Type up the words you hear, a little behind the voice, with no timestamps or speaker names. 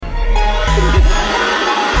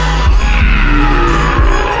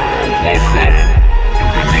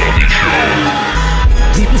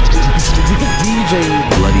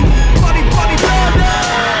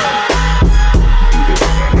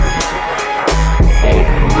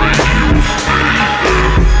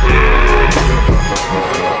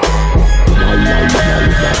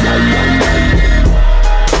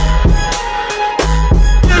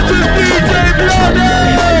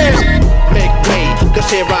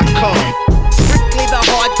I come. Strictly the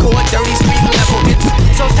hardcore, dirty street level hits.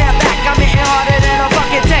 So stand back, I'm hitting harder than a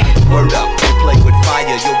fucking tank. Word up, you play with fire,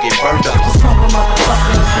 you'll get burned up. Smoke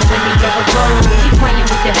motherfuckers, and when they ever burn, keep playing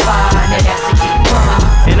with that fire, now that's a get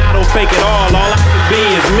burned. And I don't fake it all I can be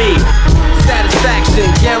is me. Satisfaction,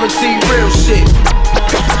 guaranteed real shit.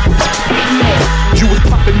 You was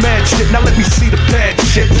poppin' mad shit, now let me see the bad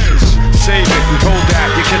shit. Save it and hold that,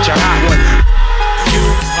 you catch a hot one. You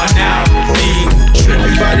are now me.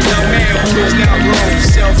 Trippy by the young man who is now grown,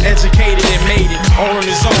 self-educated and made it all on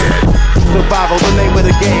his own. Survival, the name of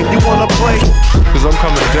the game. You wanna play? Cause I'm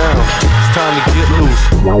coming down. It's time to get loose.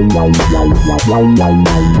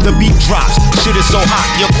 The beat drops. Shit is so hot,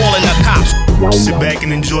 you're calling the cops. Sit back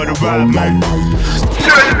and enjoy the ride, man.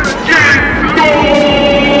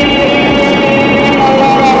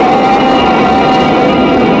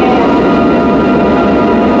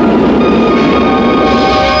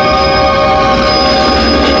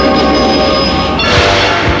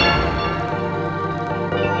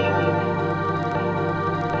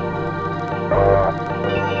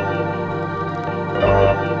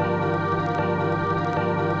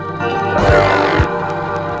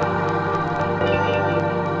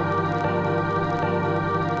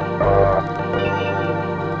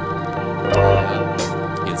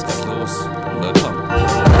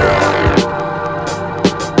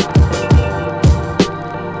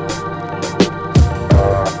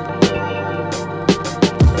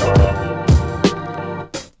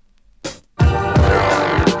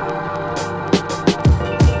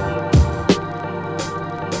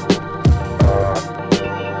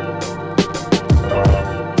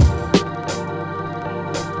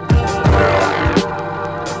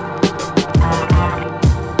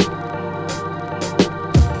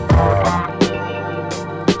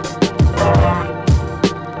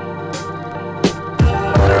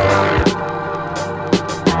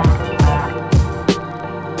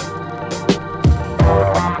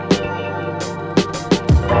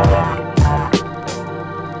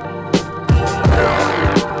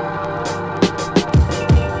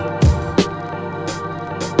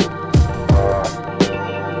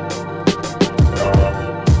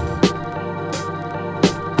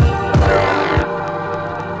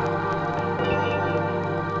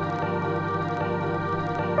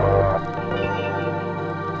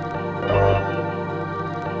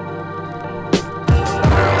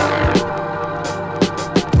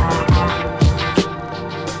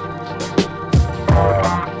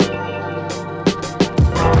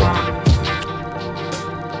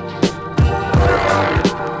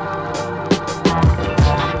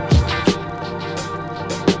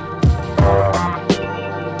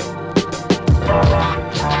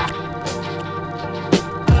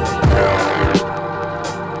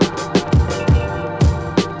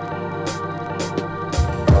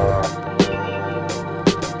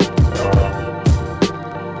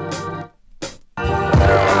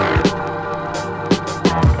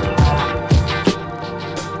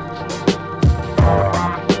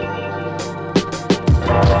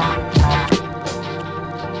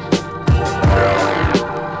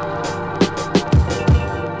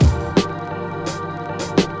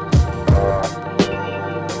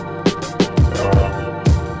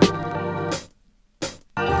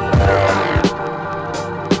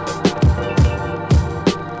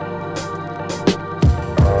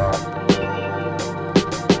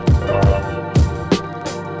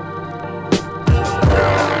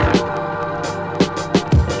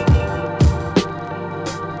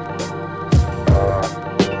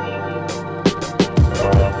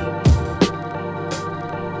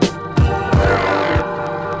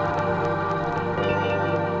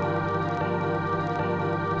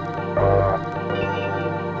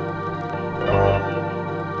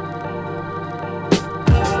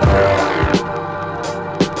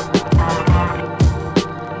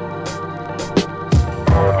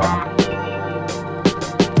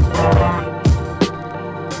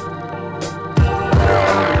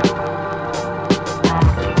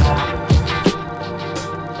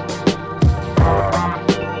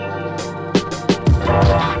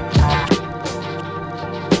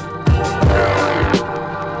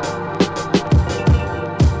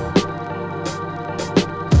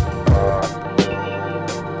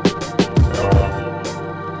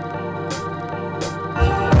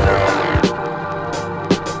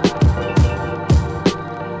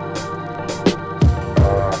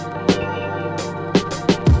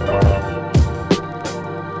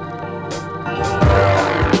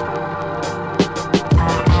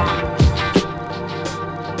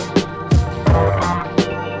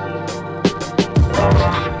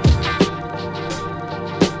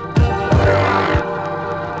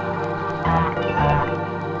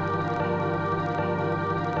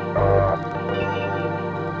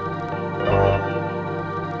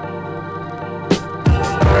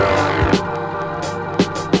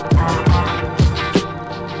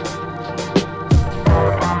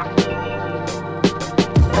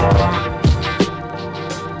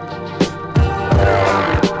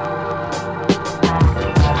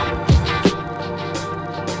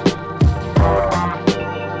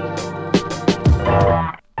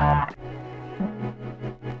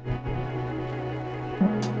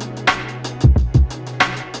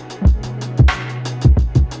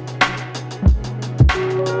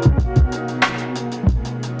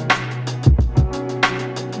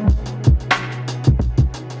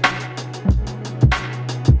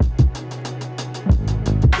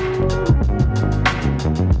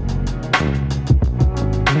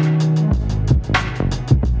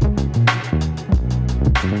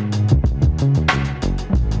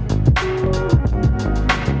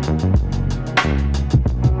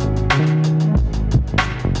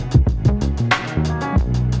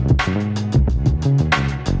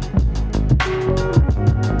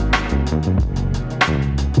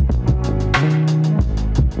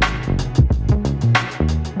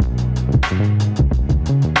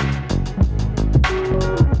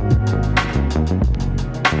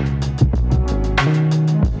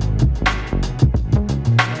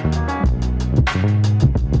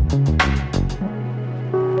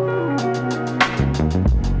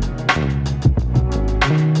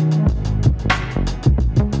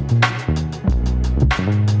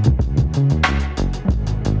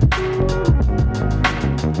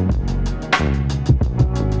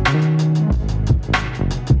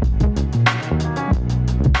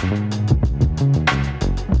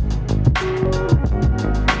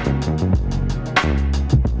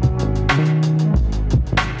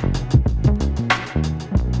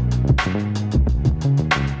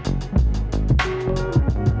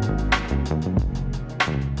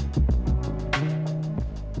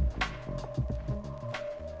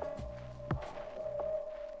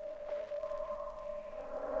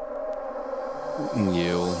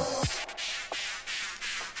 Jo.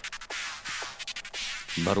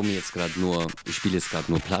 Warum jetzt gerade nur, ich spiele jetzt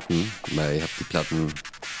gerade nur Platten, weil ich habe die Platten ein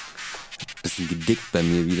bisschen gedickt bei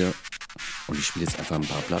mir wieder und ich spiele jetzt einfach ein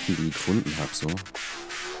paar Platten, die ich gefunden habe, so.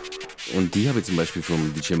 Und die habe ich zum Beispiel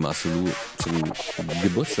vom DJ Masulu zum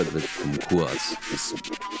Geburtstag vom Kurs. Das ist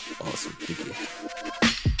awesome, Dickie.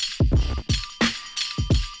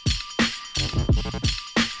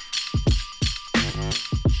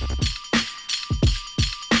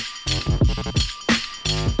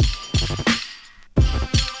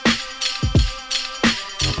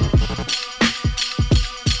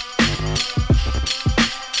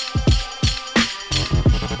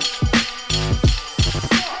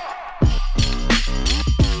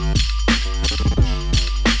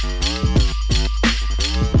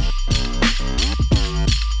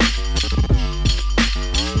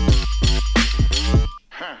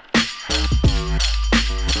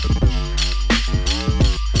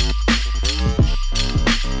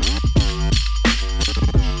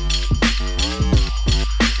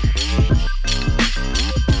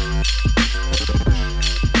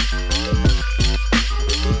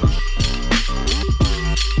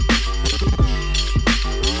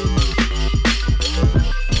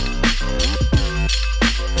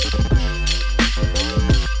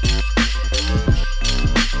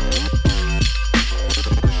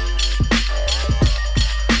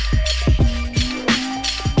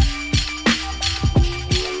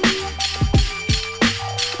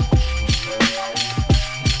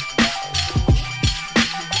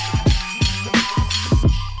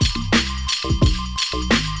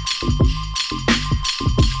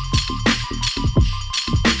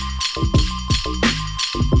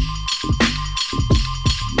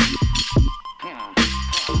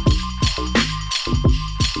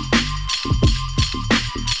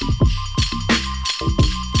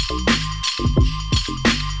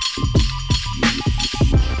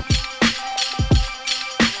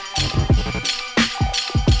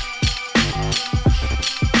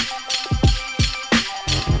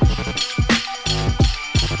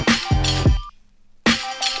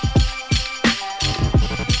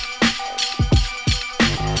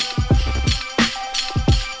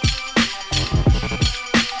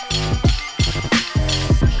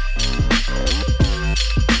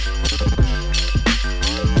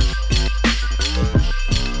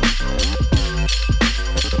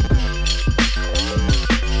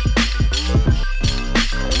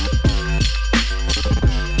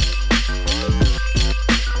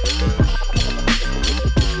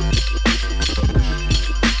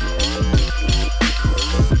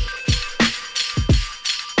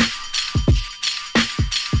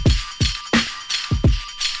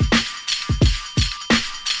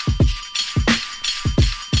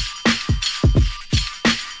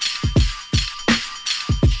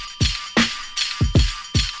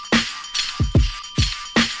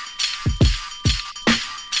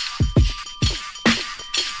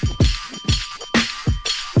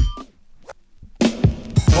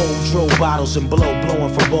 Bottles and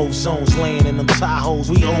blowing from both zones, laying in them Tahoes.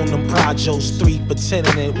 We own them Projos, 3 for 10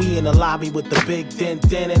 in it. We in the lobby with the big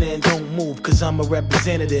dent in it. Don't move, cause I'm a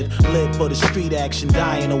representative. Live for the street action,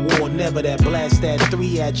 die in a war. Never that blast that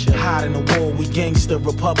 3 at you. Hide in the war, we gangster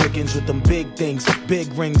Republicans with them big things. Big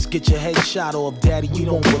rings, get your head shot off, daddy, you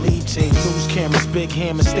don't believe things. News cameras, big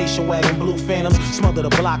hammers, station wagon, blue phantoms. Smother the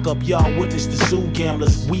block up, y'all witness the zoo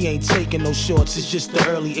gamblers. We ain't taking no shorts, it's just the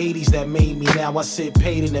early 80s that made me. Now I sit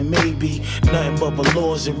paid in the maybe. Nothing but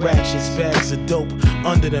velours and ratchets, bags of dope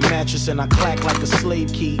under the mattress, and I clack like a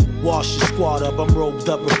slave key. Wash your squad up, I'm robed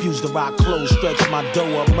up, refuse to rock clothes, stretch my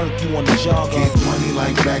dough up, murk you on the jogger. Get money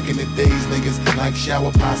like back in the days, niggas like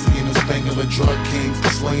shower posse and the Spangler drug kings.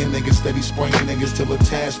 Slaying niggas, steady spraying niggas till the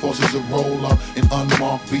task forces will roll up in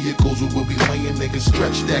unmarked vehicles. We will be laying niggas,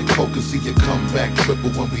 stretch that coke and see you come back triple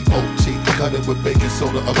when we OT. Cut it with baking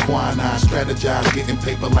soda or quinine. Strategize, getting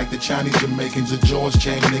paper like the Chinese Jamaicans or George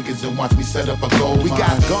chain niggas, and watch me set up a gold. We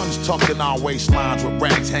got guns tucked in our waistlines with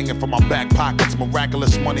rags hanging from our back pockets.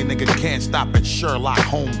 Miraculous money, nigga can't stop it. Sherlock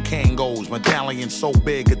Holmes, Kangos, medallions so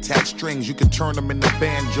big, attached strings you can turn them into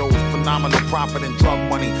banjos. Phenomenal profit and drug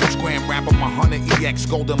money. Scram rapper, my 100 EX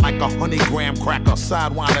golden like a 100-gram cracker.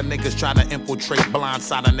 Sidewinder niggas try to infiltrate,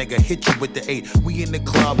 blindside a nigga hit you with the 8. We in the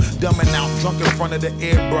club, dumbing out, drunk in front of the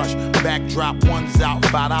airbrush. Backdrop, one's out,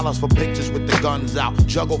 $5 for pictures with the guns out.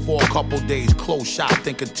 Juggle for a couple days, close shop,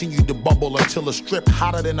 then continue to bubble until it's strip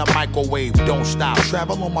hotter than a microwave. Don't stop.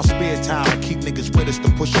 Travel on my spare time and keep niggas with us to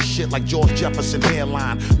push your shit like George Jefferson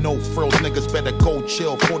hairline. No frills, niggas better go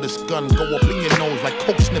chill for this gun go up in your nose like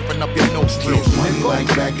coke sniffing up your nostrils. Money like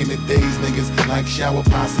back in the days, niggas like shower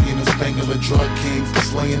posse and the Spangler drug kings.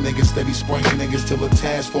 Slaying niggas, steady spraying niggas till the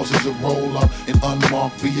task forces will roll up in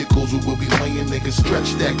unmarked vehicles. We will be laying niggas.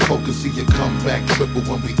 Stretch that coke and see you come back triple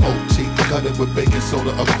when we OT. Cut it with baking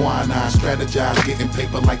soda or quinine. Strategize getting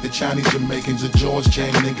paper like the Chinese Jamaicans or George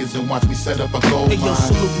chain niggas and watch me set up a gold line. Hey yo,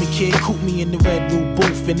 salute me kid, coop me in the Red Room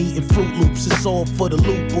booth and eating Fruit Loops. It's all for the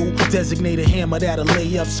loop, boo. Designated hammer that'll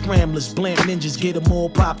lay up scramblers. Bland ninjas get them all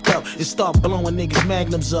popped up and start blowing niggas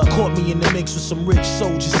magnums up. Caught me in the mix with some rich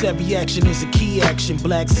soldiers. Every action is a key action.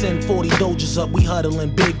 Black send 40 dojas up. We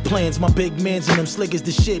huddling big plans. My big mans and them slick as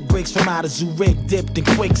the shit breaks from out of Zurich. Dipped in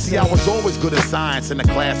quicksand. See, I was always good at science. In the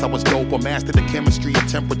class I was dope. I mastered the chemistry and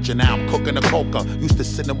temperature. Now I'm cooking a coca. Used to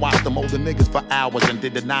sit and watch them older niggas for hours and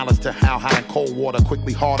did the knowledge to how hot and cold water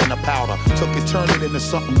quickly harden the powder. Took it, turned it into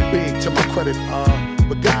something big. To my credit,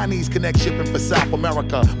 but Guyanese connect shipping for South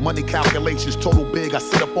America. Money calculations total big. I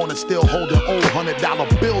sit up on it still holding old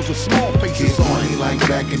 $100 bills with small faces on money it. like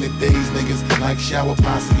back in the days, niggas like shower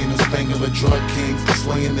posse and the Spangler drug kings.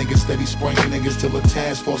 Slaying niggas, steady spraying niggas till the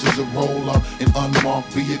task forces will roll up in unmarked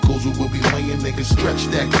vehicles. We will be laying niggas. Stretch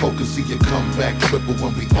that coke and see you come back triple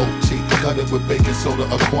when we OT. Cut it with baking soda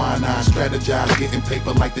or quinine. Strategize getting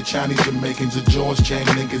paper like the Chinese Jamaicans or George chain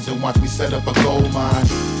niggas and watch me set up a gold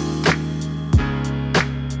mine.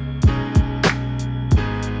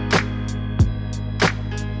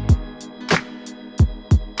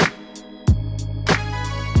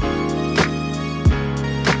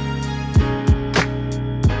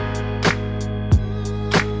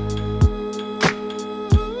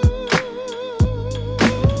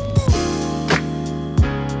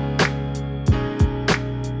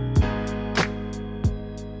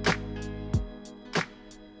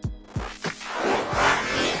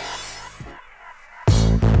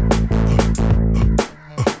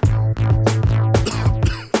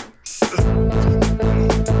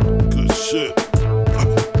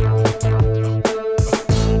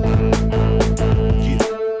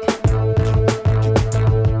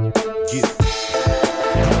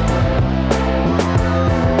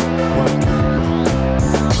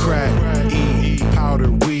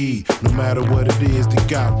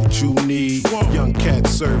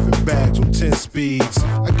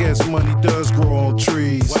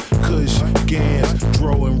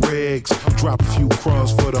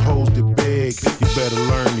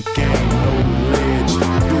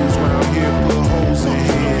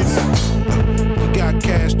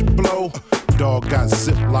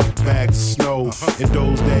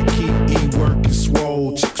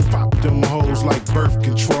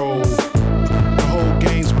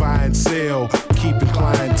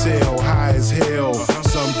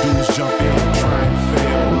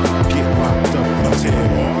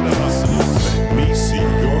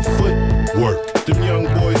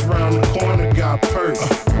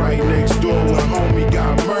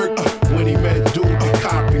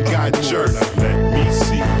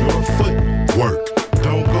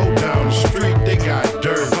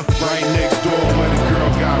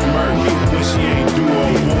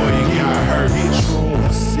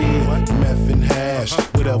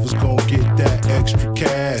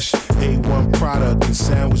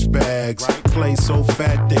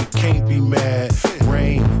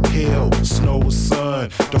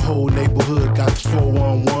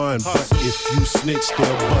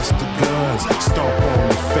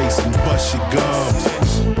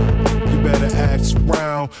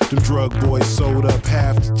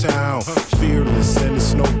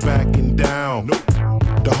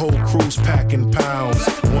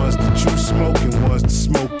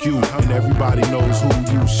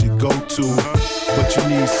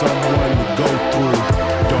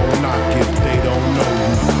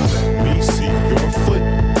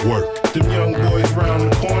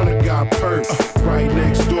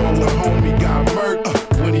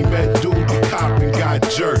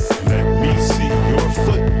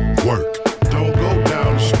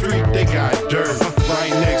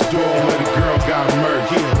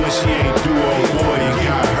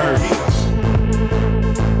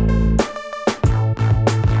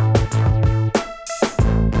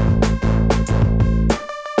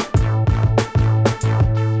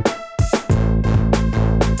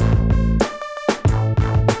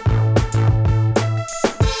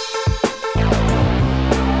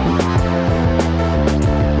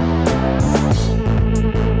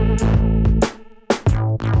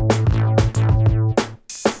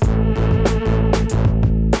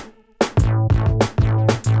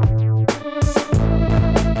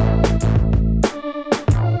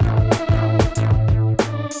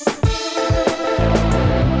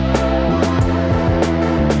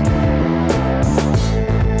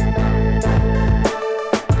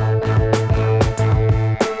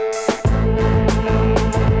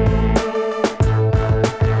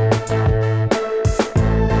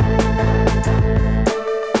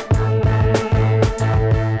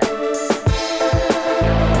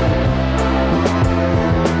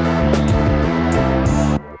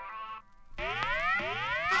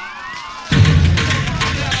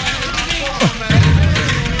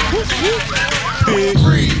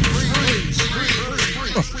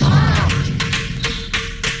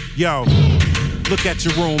 Yo, look at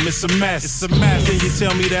your room, it's a mess. It's a mess. Then you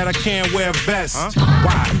tell me that I can't wear a vest.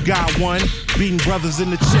 Why? You got one, beating brothers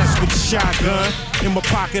in the chest with a shotgun. In my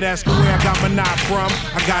pocket, asking where I got my knot from.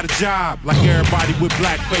 I got a job, like everybody with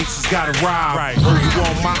black faces got a rob. Right. Oh, you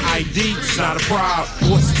want my ID? It's not a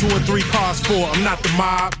problem. What's 2 or 3 cars for? I'm not the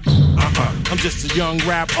mob. I'm just a young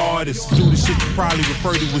rap artist. Do the shit you probably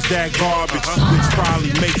refer to as that garbage, which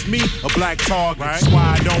probably makes me a black target. That's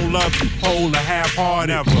why I don't love you, whole or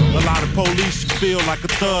half-hearted. A lot of police feel like a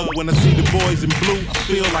thug. When I see the boys in blue, I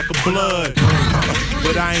feel like a blood.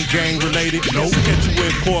 But I ain't gang related. Nope. Catch you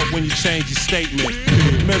in court when you change your statement.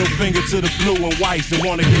 Middle finger to the blue and whites that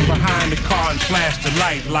wanna get behind the car and flash the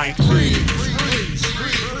light like freeze.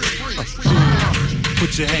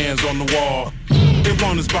 Put your hands on the wall. They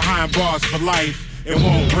want us behind bars for life and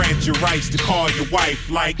won't grant your rights to call your wife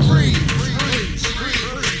like freeze.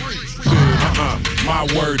 My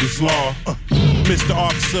word is law. Mr.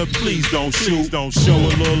 Officer, please don't shoot. Don't show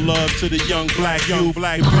a little love to the young black youth.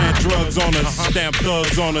 They plant drugs on us, stamp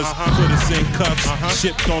thugs on us, put us in cuffs,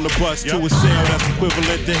 shipped on the bus to a cell that's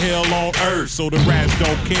equivalent to hell on earth. So the rats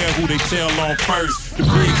don't care who they tell on first. The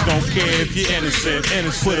pigs don't care if you're innocent.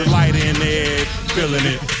 Put a lighter in the air, feeling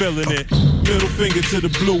it. Middle finger to the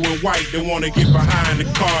blue and white. They wanna get behind the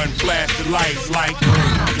car and flash the lights like.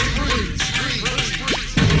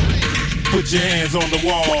 Put your hands on the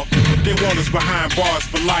wall. They want us behind bars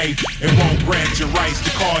for life and won't grant your rights to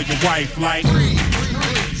call your wife like.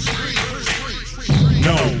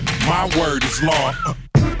 No, my word is law.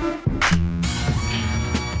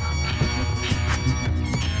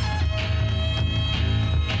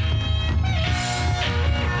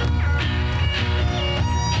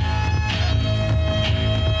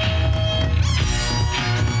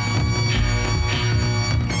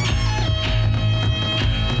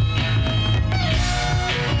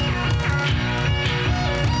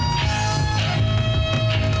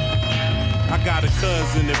 Got a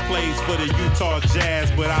cousin that plays for the Utah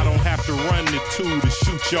Jazz, but I don't have to run the 2 to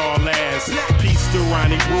shoot y'all ass. Peace to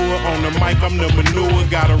Ronnie Brewer on the mic, I'm the manure.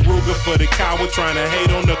 Got a Ruger for the coward trying to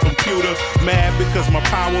hate on the computer. Mad because my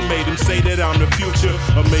power made him say that I'm the future,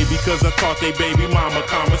 or maybe because I taught they baby mama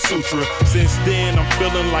Kama Sutra. Since then I'm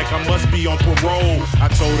feeling like I must be on parole. I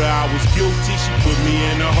told her I was guilty, she put me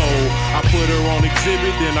in a hole. I put her on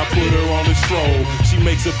exhibit, then I put her on the stroll. She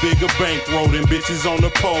makes a bigger bankroll than bitches on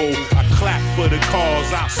the pole. I clap for the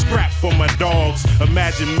cause, I'll scrap for my dogs.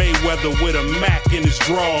 Imagine Mayweather with a Mac in his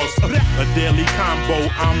drawers. A deadly combo,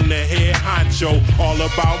 I'm the head honcho. All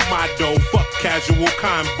about my dough, fuck casual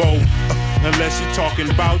convo. Unless you're talking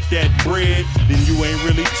about that bread, then you ain't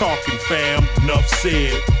really talking, fam. Enough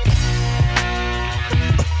said.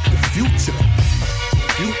 The future, the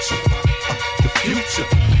future, the future,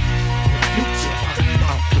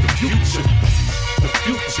 the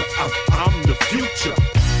future, I'm the future.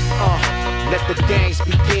 Let the gangs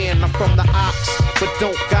begin, I'm from the ox, but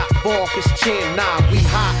don't got Vargas chin. Nah, we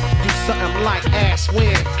hot, do something like ass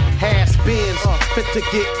wind. Has-beens, fit to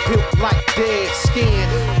get built like dead skin.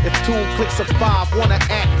 If 2 clicks of 5 wanna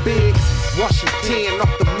act big, Washington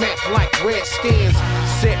off the map like Redskins.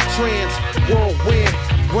 Set trends, whirlwind,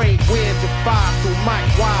 brain wind, defy through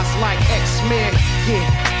Mike Wise like X-Men. Yeah,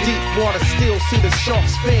 deep water still see the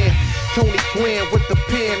sharks spin. Tony Gwynn with the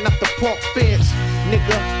pen, not the park fence.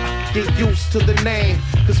 Nigga, get used to the name,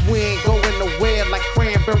 cause we ain't going nowhere like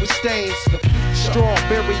cranberry stains.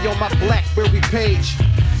 Strawberry on my Blackberry page.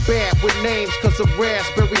 Bad with names cause of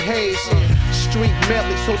raspberry haze. Street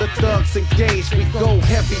medley so the thugs engage. We go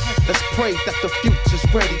heavy, let's pray that the future's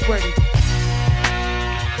ready.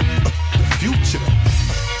 The future,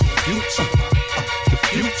 the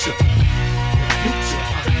future.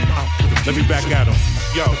 Let me back at him.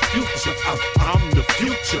 Yo, future, I'm the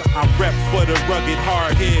future. I rep for the rugged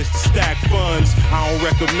hard heads to stack funds. I don't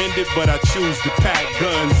recommend it, but I choose to pack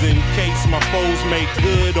guns in case my foes make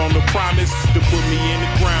good on the promise to put me in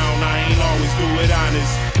the ground. I ain't always do it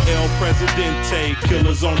honest. El Presidente,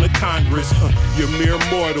 killers on the Congress. You're mere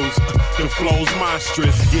mortals, the flow's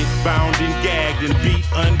monstrous. Get bound and gagged and beat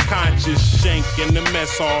unconscious. Shank in the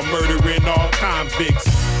mess hall, murdering all convicts.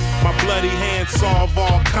 My bloody hands solve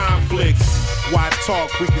all conflicts. Why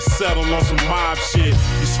talk? We can settle on some mob shit.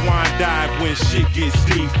 You swine dive when shit gets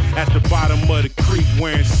deep. At the bottom of the creek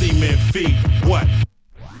wearing cement feet. What?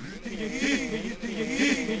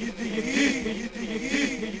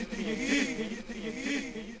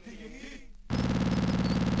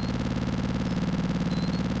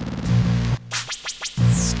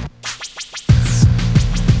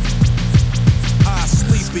 I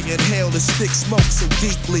sleepy in inhale the stick smoke so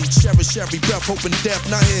deeply. Cherish every breath, hoping death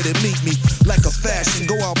not here to meet me. Like a fashion,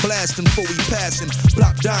 go out blasting before we passing.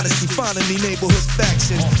 Block dynasty, finding me neighborhood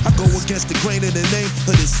faction. I go against the grain in the name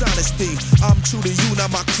of dishonesty. I'm true to you, not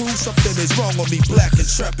my crew. Something is wrong with me, black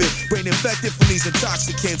intrepid. Brain infected from these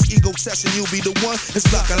intoxicants. Ego session, you'll be the one. It's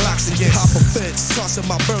blocking locks again. Hop a fence, tossing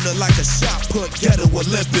my burner like a shot put. Ghetto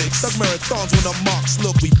Olympics. Thug marathons when the marks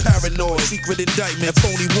look, we paranoid. Secret indictment,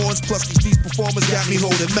 phony warns. Plus these performers got me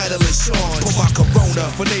holding metal and Sean. For my corona,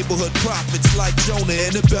 for neighborhood prophets like Jonah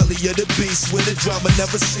in the belly of the beast, where the drama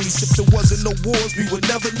never cease. If there wasn't no wars, we would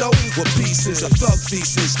never know what pieces. A thug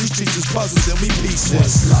thesis, these streets is puzzles and we pieces.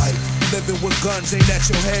 What's life? Living with guns ain't at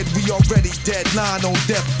your head. We already dead, lying on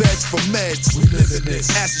deathbeds for meds. We living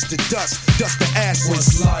this. Ashes to dust, dust to ashes.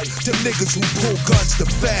 What's life? Them niggas who pull guns the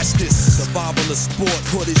fastest. Survival of sport,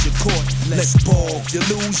 hood is your court. Let's ball. If you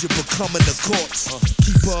lose, you're becoming the corpse.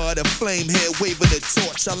 Keeper of the flame here, waving the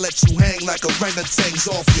torch. I let you hang like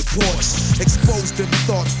orangutans off your porch. Expose them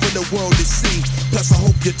thoughts for the world to see. Plus I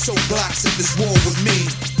hope you choke blocks if it's war with me.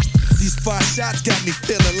 These 5 shots got me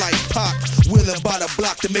feeling like Pac. Wheeling by the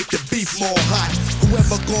block to make the beef more hot.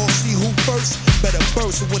 Whoever gon' see who first, better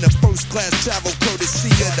burst. And win a first class travel courtesy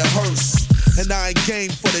of the hearse. And I ain't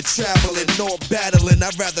game for the traveling nor battling.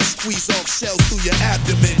 I'd rather squeeze off shells through your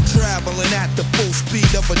abdomen. Traveling at the full speed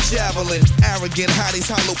of a javelin. Arrogant, how these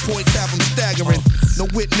hollow points have them staggering. No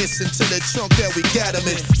witness into the trunk that we got them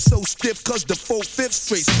in. So stiff cause the 4/5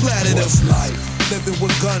 straight splattered them. What's life? Living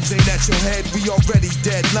with guns ain't at your head. We already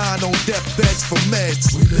dead, lying on deathbeds for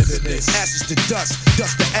meds. We living this. Ashes to dust,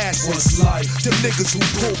 dust to ashes. What's life? Them niggas who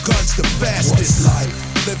pull guns the fastest. What's life?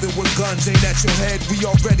 Living with guns ain't at your head. We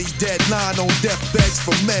already dead, lying on deathbeds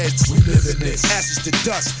for meds. We living this. Ashes to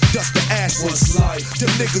dust, dust to ashes. What's life?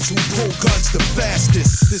 Them niggas who pull guns the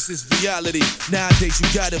fastest. This is reality. Nowadays you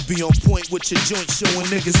gotta be on point with your joint, showing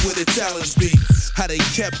niggas where the talents be. How they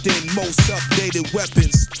kept in most updated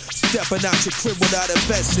weapons. Stepping out your crib without a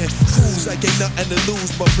vesting. Cruise like ain't nothing to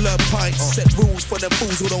lose but blood pints. Set rules for them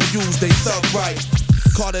fools who don't use they thug right.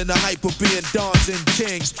 Caught in the hype of being dons and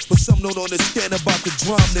kings, but some don't understand about the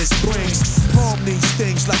drum this brings. Palm these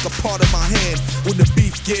things like a part of my hand. When the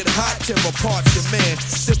beef get hot, tear apart your man.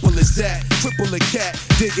 Simple as that, cripple a cat,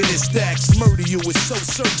 digging his stacks. Murder you is so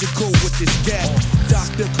surgical with this gap.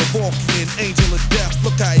 Dr. Kevorkian, angel of death.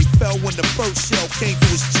 Look how he fell when the first shell came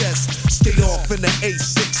through his chest. Skate off in the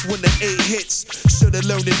 8-6 when the 8 hits. Should've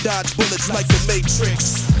learned to dodge bullets like the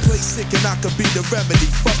Matrix. Play sick and I could be the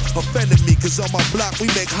remedy. Fuck offended me, cause on my block we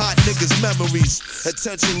make hot niggas memories.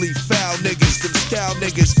 Intentionally foul niggas, them scowl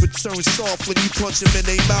niggas, but turn soft when you punch them in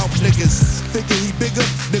they mouth niggas. Thinking he bigger,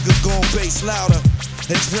 nigga gon' bass louder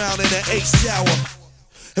and drown in an 8 shower.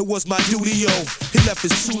 It was my duty, yo. He left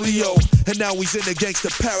his Tulio, and now he's in the gangster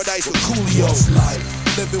paradise with Coolio. Life?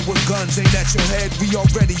 Living with guns ain't at your head. We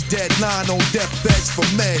already dead, lying on deathbeds for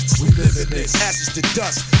meds. We living this. Ashes to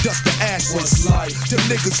dust, dust to ashes. What's life? Them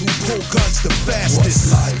niggas who pull guns the fastest.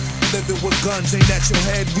 What's life? Living with guns ain't at your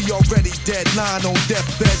head. We already dead, lying on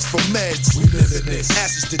deathbeds for meds. We living this.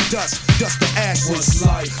 Ashes to dust, dust to ashes. What's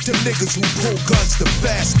life? Them niggas who pull guns the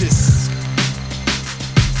fastest.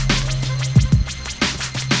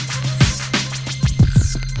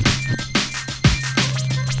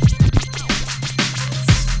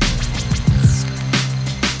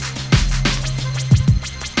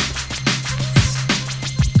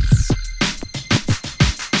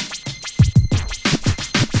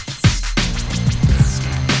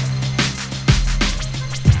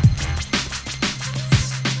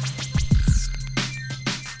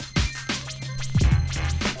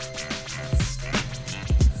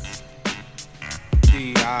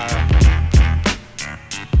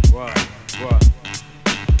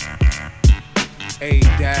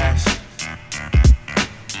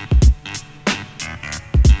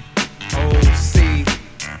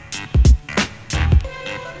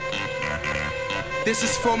 This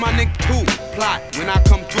is for my nigga too. Plot when I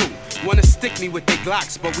come through. Wanna stick me with their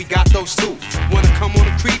Glocks, but we got those too. Wanna come on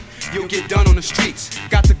the creep? You'll get done on the streets.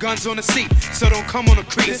 Got the guns on the seat, so don't come on the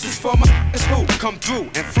creep. This is for my who come through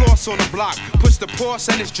and floss on the block. Push the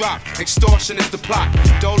Porsche and it's drop. Extortion is the plot.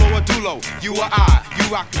 Dolo or Dulo, you or I. You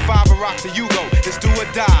rock the 5 or rock the Yugo. It's do or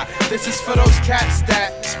die. This is for those cats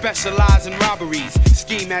that specialize in robberies.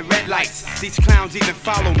 Scheme at red lights. These clowns even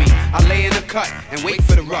follow me. I lay in the cut and wait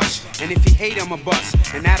for the rush. And if he hate, I'm a bust,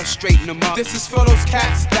 and that'll straighten him up. This is for those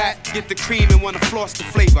cats that get the cream and wanna floss the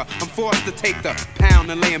flavor. I'm forced to take the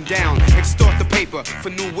pound and lay him down. Extort the paper for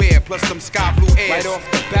new wear, plus some sky blue airs. Right off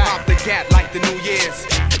the bat, pop the gat like the New Year's.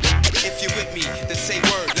 If you're with me, then say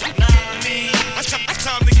word. Nah, I mean, it's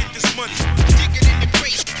time to get this money. Dig it in the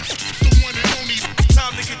crate, the one and only.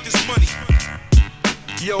 Time to get this money.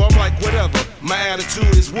 like whatever. My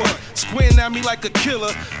attitude is what? Squinting at me like a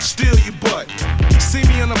killer, steal your butt. See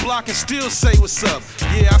me on the block and still say what's up.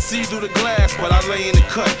 Yeah, I see through the glass, but I lay in the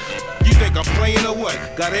cut. You think I'm playing or what?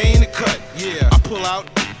 Got A in the cut. Yeah, I pull out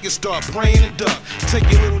and start praying to duck. Take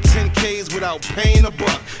your little 10Ks without paying a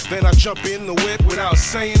buck. Then I jump in the whip without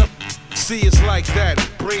saying a. See, it's like that.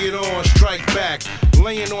 Bring it on, strike back.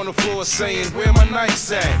 Laying on the floor saying, where my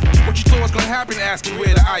nights at? What you thought was gonna happen? Asking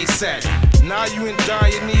where the ice at. Now you in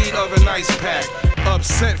dire need of an ice pack.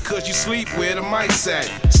 Upset cause you sleep where the mice at.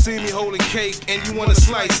 See me holding cake and you wanna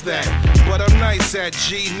slice that. But I'm nice at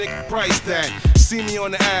G, nigga, price that. See me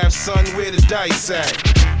on the Ave, son, where the dice at.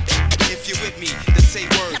 If you're with me, then say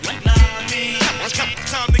word. Nah, I mean,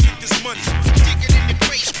 time to get this money. Stick it in the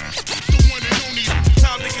face. The one and only.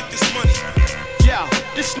 Time to get this money. Yo,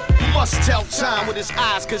 this must tell time with his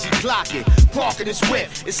eyes cause he clocking. Parking his whip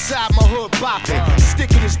inside my hood bopping.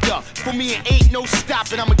 Sticking his duck. For me it ain't no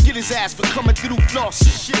stopping. I'ma get his ass for coming through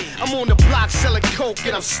flossing. I'm on the block selling coke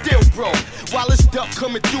and I'm still broke. While his duck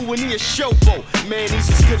coming through and he a showboat. Man, he's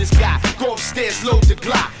as good as God. Go upstairs, load the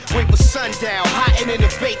Glock. Wait for sundown, hiding in a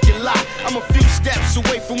vacant lot. I'm a few steps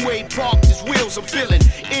away from where he parked his wheels. I'm feeling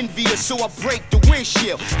envious, so I break the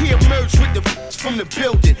windshield. He emerged with the from the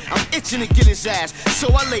building. I'm itching to get his ass, so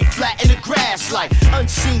I lay flat in the grass like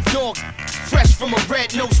unseen dog. Fresh from a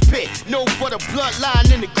red-nosed pit. No for the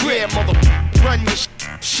bloodline in the crib, mother. Run your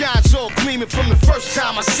shines all gleaming from the first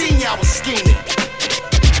time I seen y'all was scheming.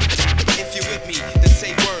 If you're with me, then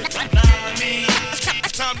say word. Nah, I mean,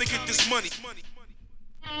 time to get this money.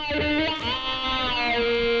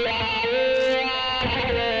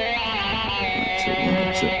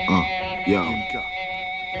 Yo.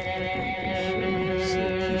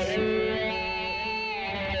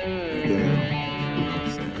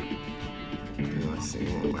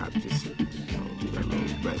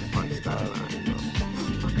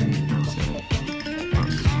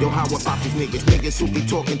 Yo, how about these niggas? Niggas who be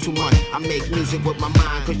talking too much. I make music with my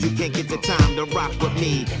mind, cause you can't get the time to rock with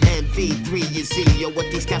me. MV3, you see, yo, what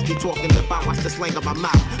these cats be talking about? Watch the slang of my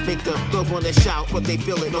mouth. Make the girls wanna shout, but they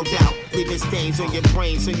feel it, no doubt. Leaving stains on your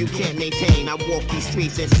brain so you can't maintain. I walk these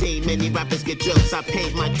streets and see many rappers get jokes. I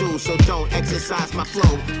paid my dues, so don't exercise my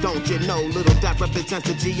flow. Don't you know, little Doc represents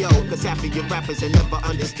a G.O. Cause half of your rappers will never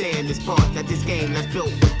understand this part. That this game that's built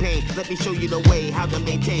with pain. Let me show you the way, how to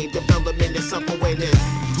maintain development and self-awareness.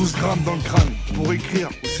 12 grammes dans le crâne pour écrire,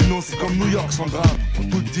 ou sinon c'est comme New York sans drame. Pour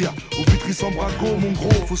tout te dire, au vitri sans braco, mon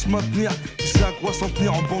gros, faut se maintenir. Tu sais à quoi s'en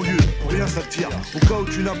tenir en banlieue, pour rien ça tire. Au cas où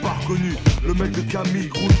tu n'as pas reconnu, le mec de Camille,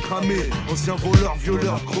 groupe cramé, ancien voleur,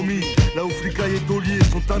 violeur, chromie. Là où Flicaille et Taulier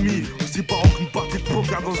sont amis, aussi parents qu'une partie de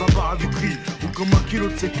poker dans un bar à Vitry. Ou comme un kilo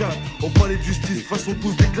de C4, au palais de justice, façon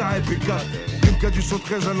tous déclarés P4. K du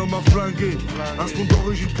 113, un homme a flingué. Un son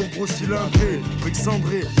d'origine pour gros cylindré. Brick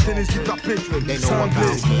cendré, Tennessee perpétuel, cinglé.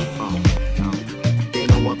 They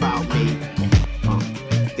know about me.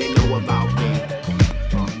 They know about me.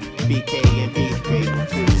 BK and B3.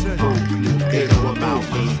 They know about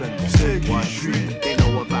me. C'est qui je suis. They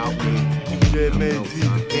know about me. J'ai médit.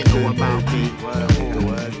 They know about me.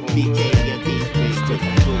 BK and B3.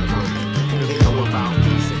 They know about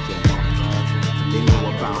me. They know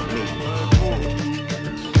about me.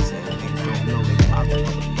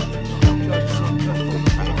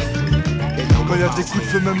 Quand y'a des coups de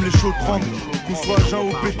feu, même les chauds tremblent. Qu'on soit agent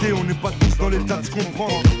ou pété, on n'est pas tous dans l'état de se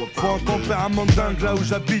comprendre. Faut un tempérament dingue là où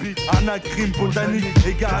j'habite. Arnaque, crime, botanique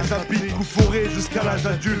et garage à bite. Coup foré jusqu'à l'âge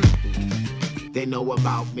adulte. They know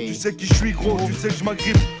about me. Tu sais qui je suis gros, tu sais que je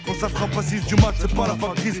m'agrippe. Quand ça frappe à 6 du mat, c'est pas la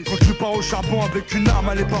factrice. Quand tu pars au charbon avec une arme,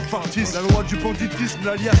 elle est pas fartiste. La loi du banditisme,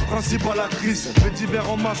 l'alias principe à la crise. Fait divers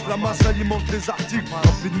en masse, la masse alimente les articles.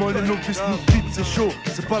 Rapidement les novices nous quittent, c'est chaud.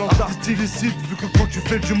 C'est pas l'Antarctique illicite, vu que quand tu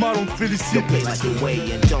fais du mal, on te félicite. You play like you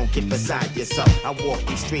way and don't get beside yourself. I walk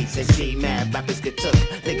these streets and see mad rappers get took.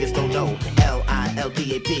 Niggas don't know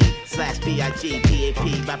LILDAP/BIGDAP.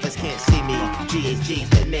 Rappers can't see me. GHG's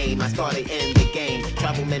the name. I started in the game.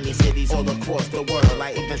 Travel many cities all across the world.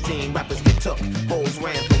 I even seen rappers get took. Hoes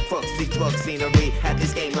ran from crooks. See drug scenery. Had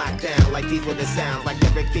this game locked down. Like these were the sounds. Like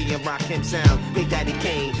Eric B and Rakim sound. Big Daddy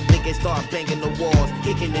Kane. Niggas start banging the walls.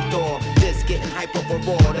 Kicking the door. Just getting hype up a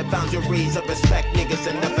roar. The boundaries of respect. Niggas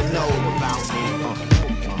will never know about me.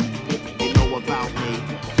 They know about me.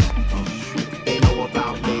 They know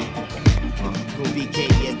about me. BK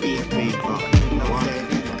and B3.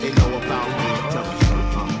 They know about me.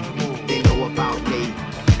 They know about me.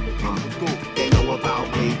 They know about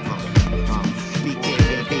me. BK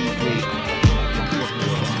and B3.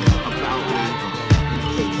 About me.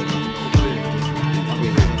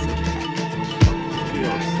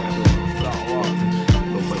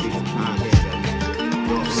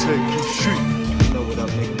 C'est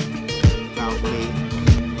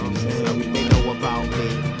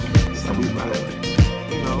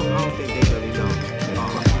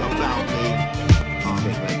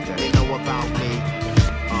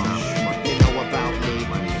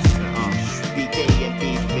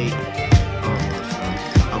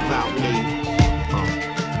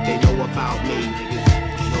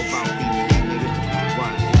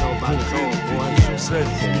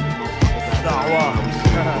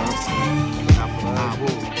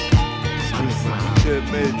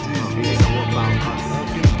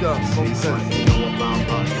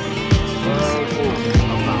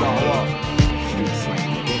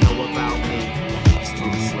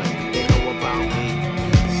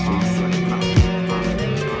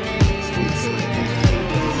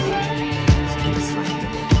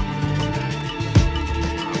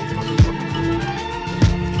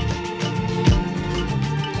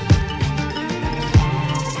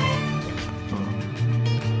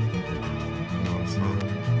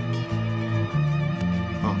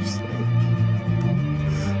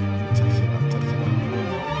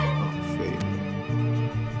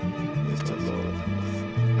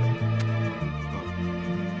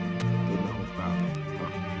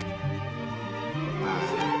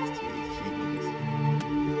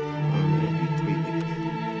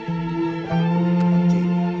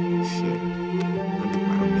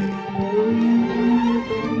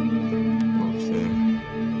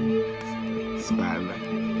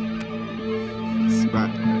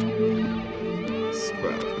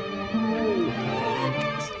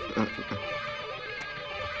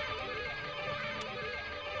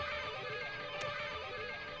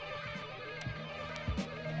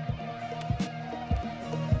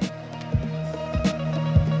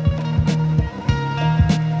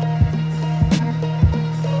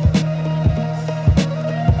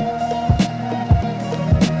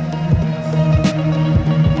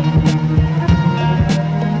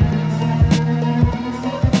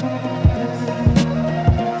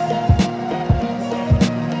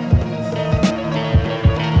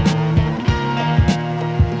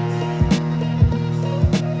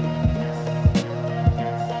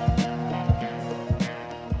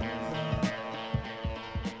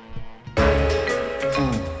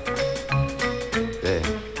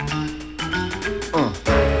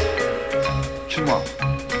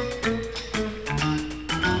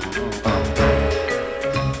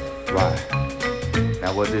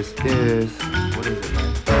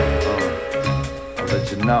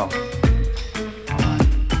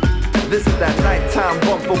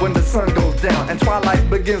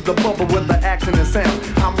Begins to bubble with the action and sound.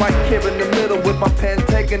 I'm right here in the middle with my pen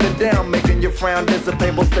taking it down, making your frown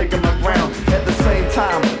dissipate while staking my ground. At the same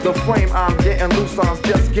time, the frame I'm getting loose on,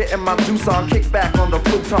 just getting my juice on, kick back on the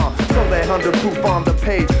futon. Throw that 100 proof on the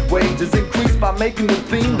page. Wages increase by making the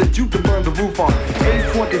theme that you can burn the roof on. Age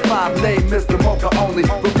 25, name Mr. Mocha only.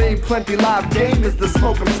 Remain plenty live game is to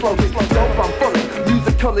smoke 'em slowly. Dope, I'm fully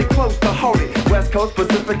musically close to holy. West Coast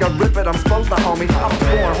Pacific, I rip it, I'm supposed to, homie. I'm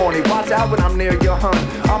born horny, watch out when I'm near your hun.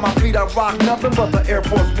 On my feet I rock nothing but the Air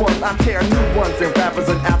Force Ones. I tear new ones and rappers,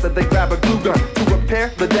 and after they grab a glue gun to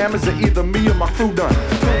repair the damage that either me or my crew done.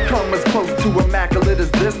 Who come as close to immaculate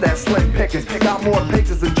as this? That Slim Pickens got more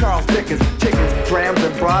pages than Charles Dickens. Chickens, drams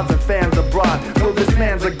and broads and fans abroad. Well, this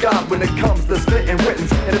man's a god when it comes to spitting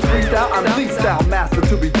writtens. And it's freestyle, I'm the style master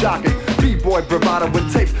to be jocking. B-boy bravado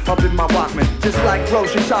with tapes up in my Walkman. Just like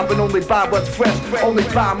grocery shopping, only buy what's fresh. Only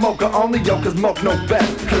buy mocha only, yo, cause mocha no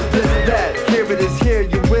best. Cause this, that, here it is here,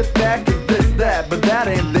 you with that? Cause this, that, but that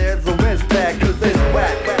ain't there, so it's that. Cause it's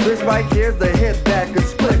whack. This right here's the hit that could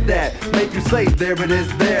split that. Make you say there it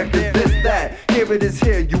is there, cause this, that. Here it is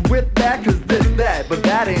here, you with that? Cause this, that, but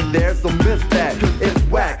that ain't there, so miss that. Cause it's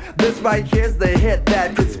whack. This right here's the hit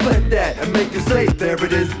that could split that. And make you say there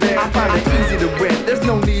it is there. I find it easy to win, there's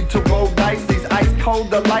no need to roll dice. These ice cold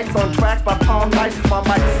delights on tracks by palm nights. My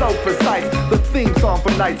mic's so precise. The theme song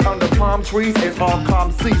for nights under palm trees is all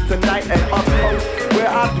calm seas tonight. And up close where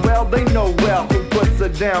I dwell, they know well who puts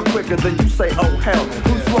it down quicker than you say oh hell.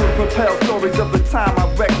 Who slow to propel stories of the time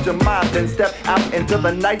I wrecked your mind, then step out into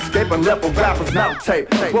the nightscape and level rappers mouth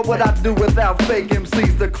tape. What would I do without fake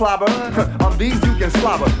MCs to clobber? On these you can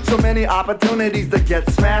slobber. So many opportunities to get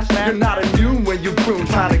smashed. You're not immune when you croon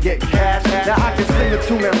trying to get cash. Now I can sing a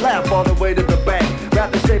tune and laugh all the way to the bank.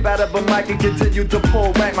 Wrap the shape out of a mic and continue to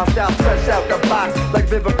pull rank. My style fresh out the box like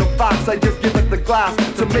Vivica Fox. I just give it the gloss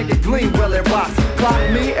to make it gleam well it rocks.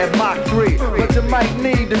 Clock me at Mach 3, but you might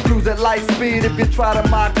need to cruise at light speed. If you try to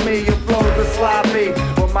mock me, your flows are sloppy.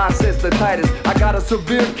 Well, my sister Titus, I got a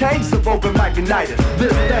severe case of open micinitis.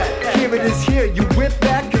 This, that, here it is here, you with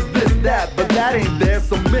that? Cause this, that, but that ain't there,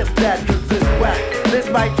 so miss that, cause it's whack. This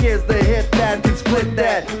right here's the hit that can split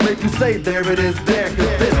that. Make you say there it is there, cause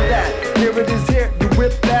this, that. Here it is here, you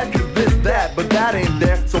with that? Cause this, that, but that ain't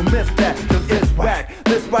there, so miss that, cause it's whack.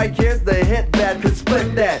 This right here's the hit that can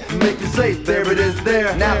split that. Make you say there it is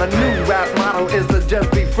there. Now the new rap motto is to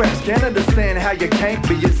just be fresh. Can't understand how you can't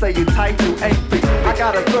be. You say you tight, you ain't be. I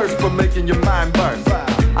got a thirst for making your mind burst.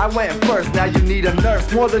 I went first, now you need a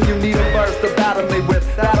nurse. More than you need a verse to battle me with.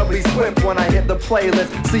 That'll be swift when I hit the playlist.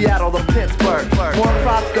 Seattle to Pittsburgh. More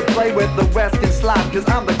props to play with, the West can slide. Cause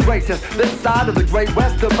I'm the greatest. This side of the great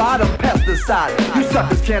West divide, I'm pesticide. You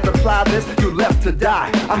suckers can't apply this, you left to die.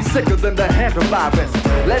 I'm sicker than the hantavirus.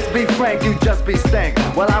 Let's be frank, you just be stank.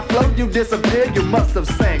 While I float, you disappear, you must have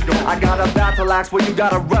sank. I got a battle axe where you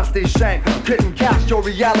got a rusty shank. Couldn't cast your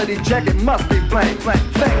reality check, it must be blank.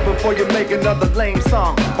 Think before you make another lame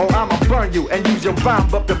song, or I'ma burn you and use your rhyme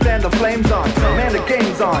book to fan the flames on. Man, the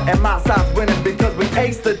game's on, and my side's winning because we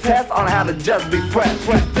aced the test on how to just be fresh.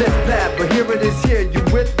 This, that, but here it is here, you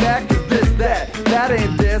with that? Cause this, that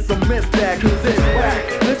ain't there, so miss that, cause it's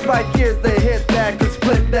whack. This right here's the hit that, cause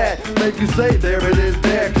split that. Make you say there it is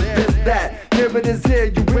there, cause this, that. Here it is here,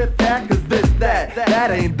 you with that, cause this,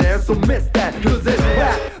 that ain't there, so miss that, cause it's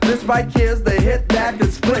whack. This right here's the hit that,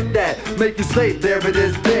 cause split that. Make you say there it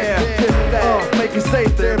is there, hit that. Make you say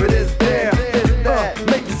there it is there, hit that.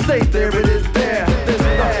 Make you say there it is there, this,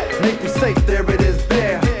 that. Make you say there it is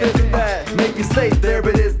there, this, that. Make you say there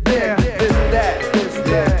it is there, this, that,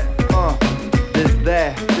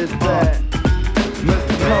 this, that.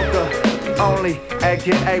 Mr. Mocha, only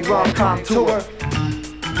aka rom-com tour.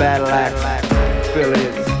 Battle axe,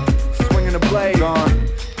 Phillies, swinging the blade, gone.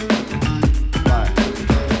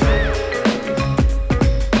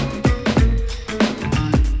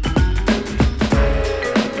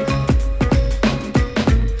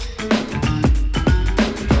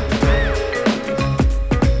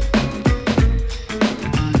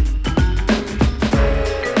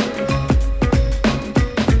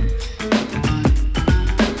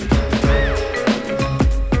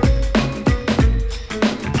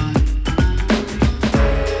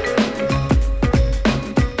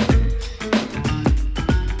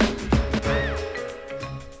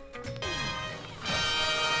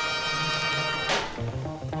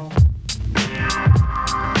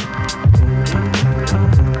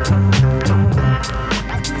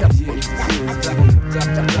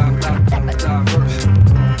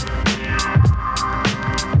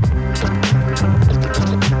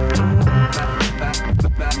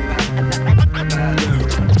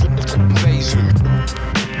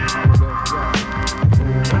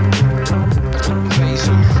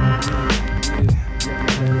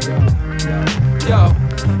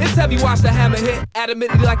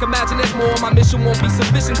 Admittedly, like imagine there's more. My mission won't be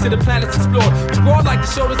sufficient to the planets explored. We broad like the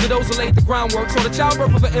shoulders of those who laid the groundwork. So the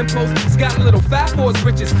childbirth of an impulse has gotten a little fat for its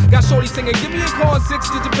riches. Got shorty singing, give me a call,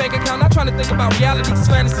 6-digit bank account. Not trying to think about reality, cause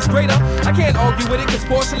fantasy's greater. I can't argue with it, cause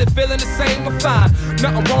partially feeling the same. I'm fine,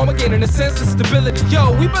 nothing wrong with gaining a sense of stability.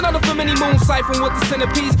 Yo, we've been under for many moons, ciphering with the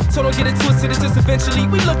centerpiece. So don't get it twisted, it's just eventually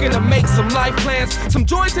we looking to make some life plans. Some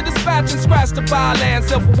joy to dispatch and scratch the byland.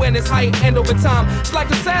 Self-awareness, height, and over time. It's like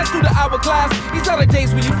the sands through the hourglass. These are the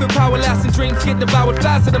days when you feel power lasting, dreams get devoured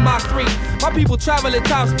faster than Mach 3. My people travel at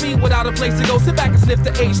top speed without a place to go. Sit back and sniff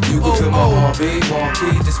the H2O. You can feel my heartbeat,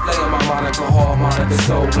 walkie, displaying my Monica harmonica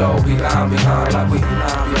so low. Behind, like we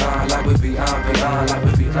behind, like we behind, like we behind, like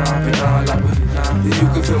we behind. You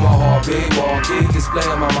can feel my heartbeat, walkie,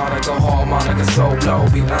 displaying my Monica harmonica so low.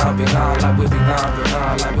 Behind, like we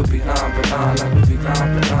behind, like we behind, like we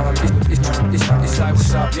behind. It's like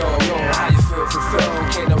what's up, yo, how you feel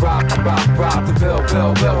fulfilled? Came to rock the bill,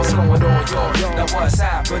 what's going on, yo? Now what's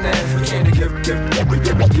happening? We came to give it to.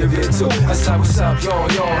 It's like what's up, yo,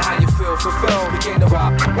 how you feel fulfilled? We came to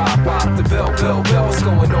rock the bill, what's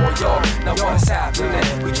going on, yo? Now what's happening?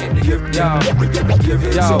 We came to give it to.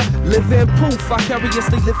 Live in proof,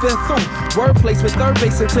 vicariously living through. Word placement, third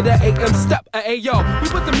base into the AM step. Hey yo, we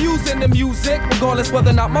put the music in the music, regardless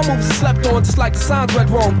whether or not my moves are slept on. Just like the signs read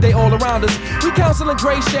wrong, they all around us. We counseling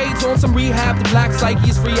gray shades on some rehab. The black psyche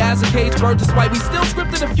is free as a cage bird. Despite we still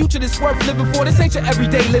scripted a future that's worth living for. This ain't your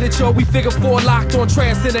everyday literature. We figure 4 locked on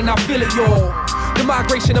transcending. I feel it, y'all. The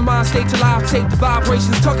migration of mind state to live tape, the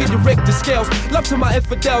vibrations tugging your Richter scales. Love to my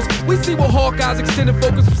infidels. We see what Hawkeyes extended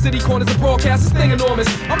focus from city corners and broadcast. This thing enormous.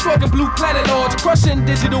 I'm talking blue planet large, crushing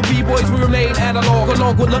digital b-boys. We remain analog,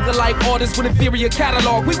 along with lookalike artists with inferior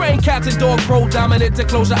catalog. We rain cats and dog pro dominant to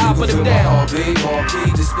close your eye for them down. Marquee,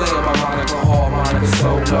 displaying my Monica harmonica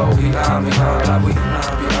so low. Behind, like we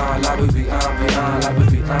behind, like we behind, like we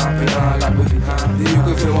behind, like we behind. You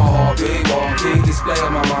can feel my heartbeat, marquee,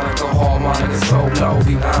 displaying my Monica harmonica so low.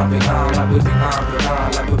 Behind, like we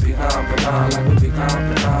behind, like we behind, like we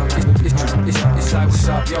behind. It's like what's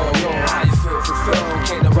up, yo, how you feel fulfilled?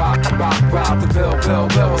 Came to rock the bill,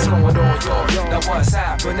 what's going on, yo? Now Now what's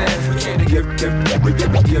happening? We came to give it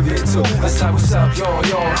to. That's like, what's up, y'all?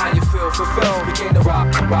 How you feel fulfilled? We came to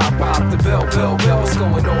rock the bill. What's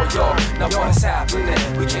going on, y'all? Now what's happening?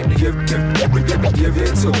 We came to give it to. Give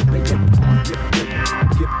it to.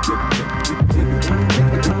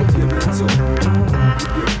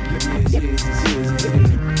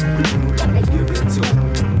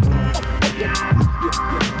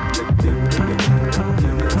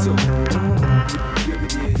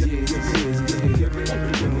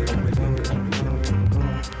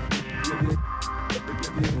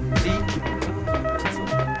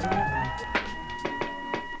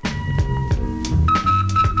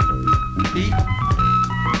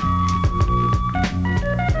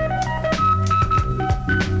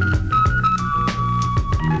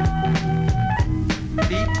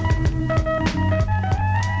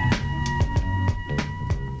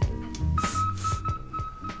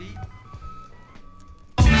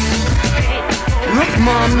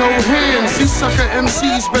 Mom, no hands. These sucker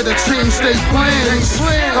MCs better change their plans.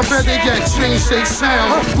 I better yet change their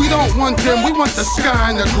sound. We don't want them, we want the sky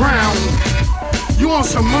and the ground. You on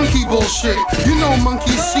some monkey bullshit. You know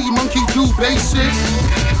monkey see, monkey do basic.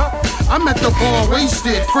 I'm at the bar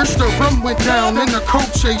wasted. First the rum went down, then the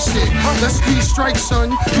coke chased it. That's 3 strikes, son.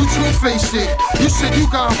 You two-faced it. You said you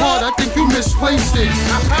got hard, I think you misplaced it.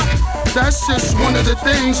 That's just one of the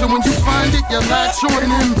things, and when you find it, you latch on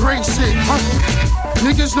and embrace it.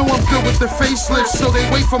 Niggas know I'm good with the facelift, so they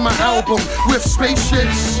wait for my album with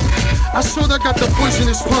spaceships. I sorta got the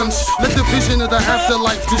poisonous punch. Let the vision of the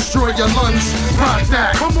afterlife destroy your lunch. Rock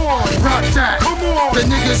that, come on, rock that, come on. The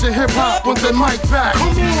niggas in hip hop want the mic back.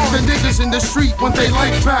 Come on. The niggas in the street want they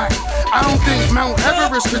life back. I don't think Mount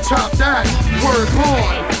Everest could top that. Word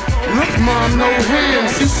born. Look, mom, no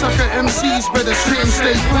hands. These sucker MCs better change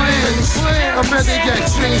their plans. I better yet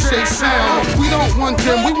change their sound. We don't want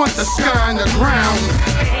them, we want the sky and the ground.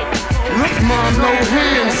 Look, mom, no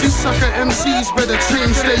hands. These sucker MCs better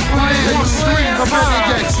change their plans. I better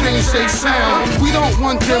yet change their sound. We don't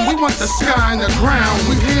want them, we want the sky and the ground.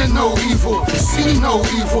 We hear no evil, see no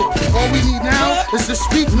evil. All we need now is to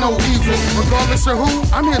speak no evil. Regardless of who,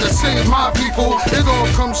 I'm here to save my people. It all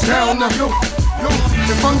comes down to yo.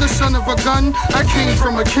 If I'm the son of a gun, I came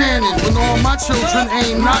from a cannon. When all my children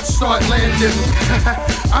aim, not start landing.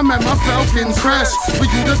 I'm at my Falcon crest. For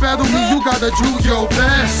you to battle me, you gotta do your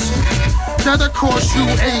best. That'll cost you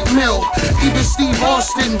 8 mil. Even Steve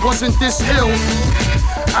Austin wasn't this ill.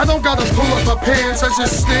 I don't gotta pull up my pants, I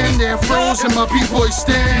just stand there froze in my b-boy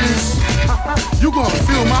stands. You gon'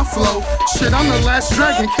 feel my flow. Shit, I'm the last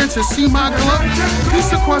dragon, can't you see my glow? He's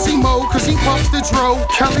the Quasimo, cause he puffed the dro.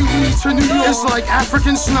 Cali weed to New York is like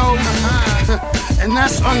African snow. And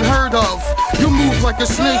that's unheard of. You move like a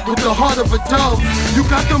snake with the heart of a dove. You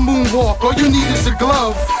got the moonwalk, all you need is a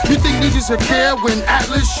glove. You think niggas will care when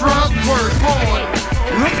Atlas shrug? Word born.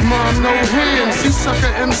 Look, mom, no hands. These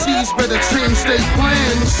sucker MCs better change their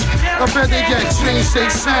plans. I better yet change their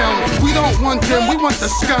sound. We don't want them, we want the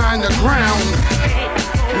sky and the ground.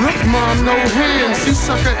 Look, mom, no hands. These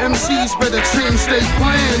sucker MCs better change their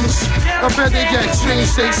plans. I better yet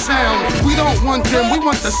change their sound. We don't want them, we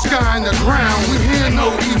want the sky and the ground. We hear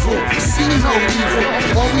no evil, see no evil.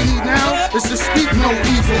 All we need now is to speak no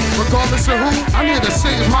evil. Regardless of who, I'm here to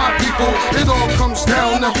save my people. It all comes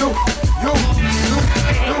down to yo.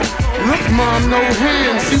 Look, mom, no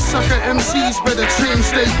hands. These sucker MCs better change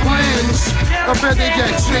their plans. I better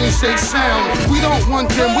yet change their sound. We don't want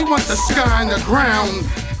them, we want the sky and the ground.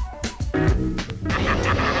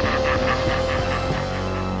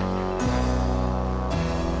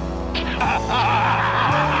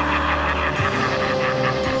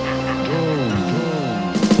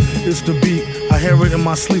 It's the beat, I hear it in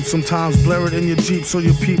my sleep sometimes. Blare it in your Jeep so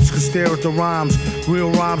your peeps can stare at the rhymes.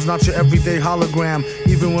 Real rhymes, not your everyday hologram.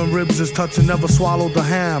 Even when ribs is touching, never swallow the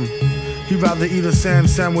ham. He'd rather eat a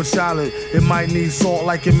sandwich salad. It might need salt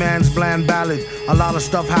like your man's bland ballad. A lot of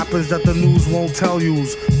stuff happens that the news won't tell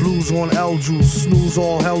yous. Blues on L juice, snooze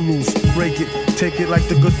all hell loose. Break it, take it like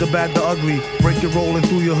the good, the bad, the ugly. Break it rolling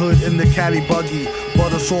through your hood in the caddy buggy.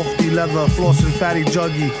 Butter softy leather, flossing fatty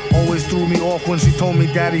juggy. Always threw me off when she told me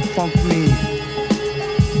daddy funked me.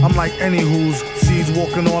 I'm like any who's seeds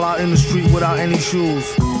walking all out in the street without any shoes.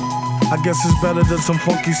 I guess it's better than some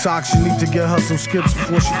funky socks. You need to get her some skips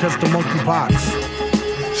before she catch the monkeypox.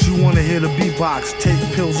 She wanna hear the beatbox. Take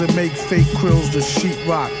pills and make fake krills, the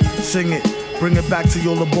sheetrock. Sing it, bring it back to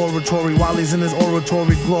your laboratory. While he's in his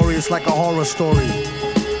oratory, glorious like a horror story.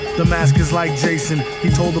 The mask is like Jason. He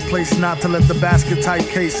told the place not to let the basket type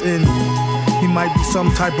case in. He might be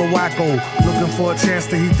some type of wacko, looking for a chance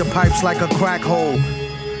to heat the pipes like a crack hole.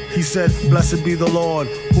 He said, blessed be the Lord,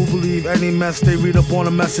 who believe any mess they read up on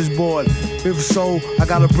a message board. If so, I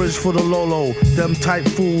got a bridge for the Lolo. Them tight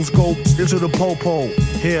fools go into the popo.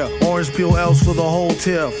 Here, orange peel L's for the whole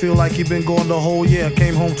tier. Feel like he been gone the whole year,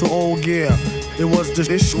 came home to old gear. It was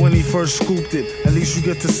the ish when he first scooped it. At least you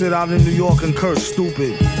get to sit out in New York and curse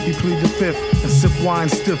stupid. He plead the fifth and sip wine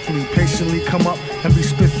stiffly. Patiently come up and be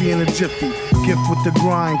spiffy in a jiffy. Gift with the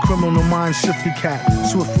grind, criminal mind shifty cat.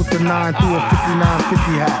 Swift with the 9 through a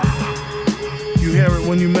 5950 hat. You hear it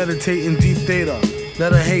when you meditate in deep data.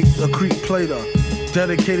 Let her hate a creep plater.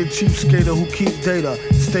 Dedicated cheapskater who keep data.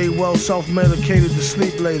 Stay well self-medicated to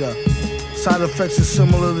sleep later. Side effects is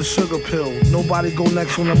similar to sugar pill. Nobody go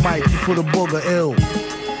next on the mic, he put a booger ill.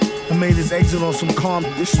 And made his exit on some calm.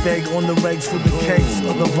 This stag on the regs for the case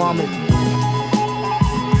of the vomit.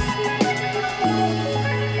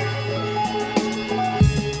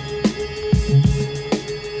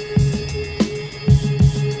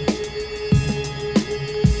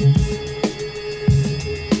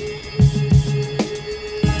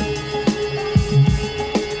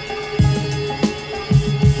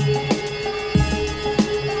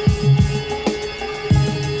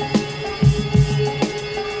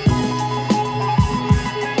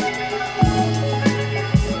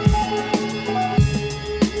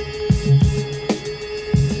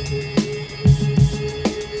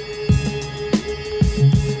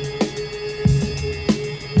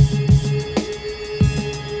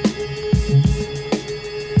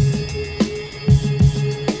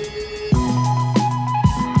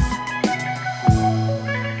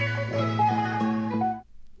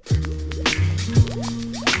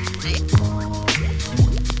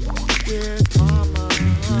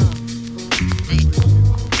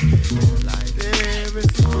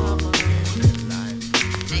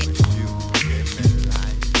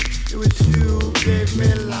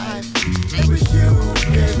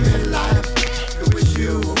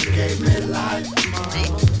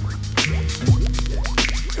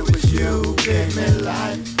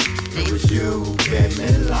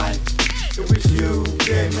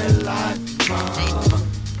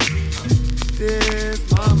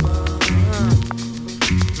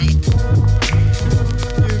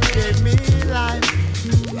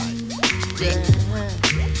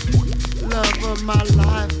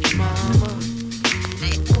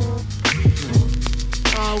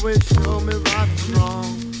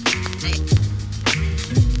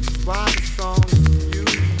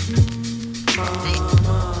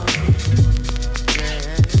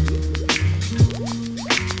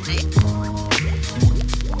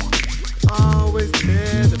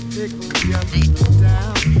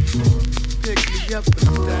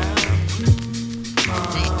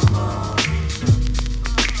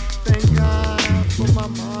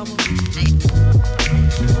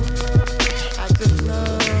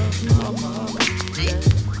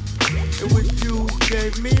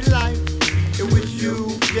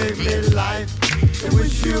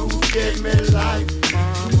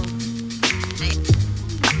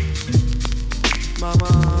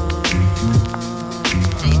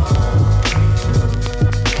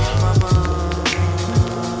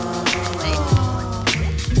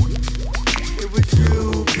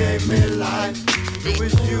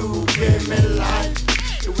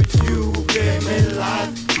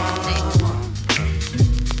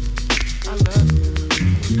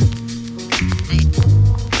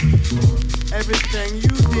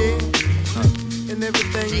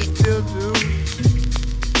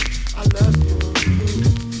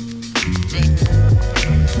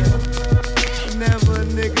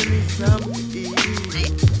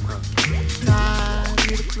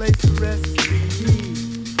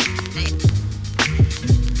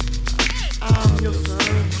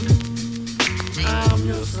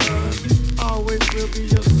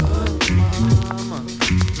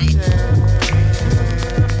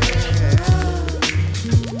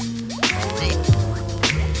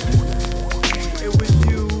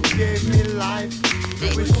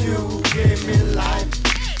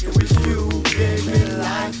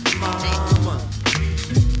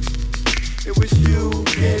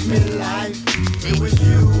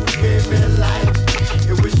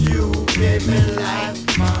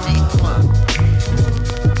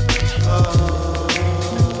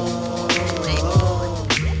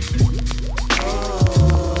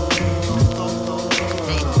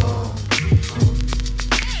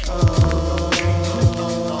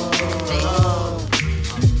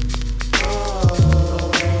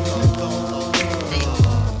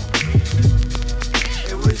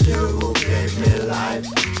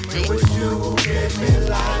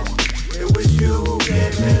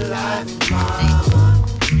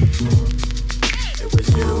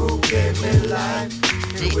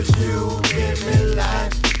 It was you gave me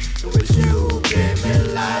life. It was you gave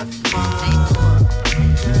me life, mama.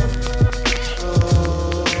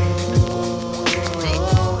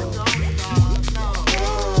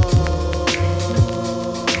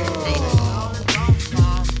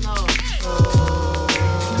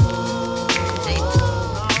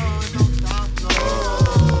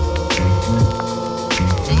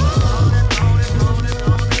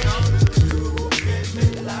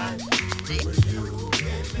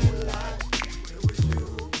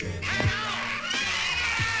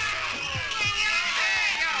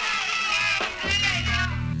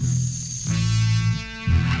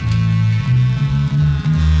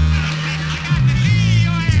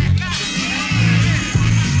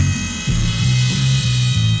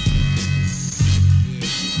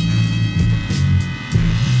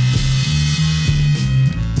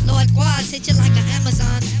 Hit you like an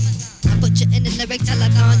Amazon. I put you in the lyric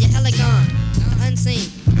telethon. You're hella gone. The unseen.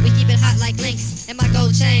 We keep it hot like links. And my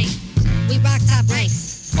gold chain. We rock top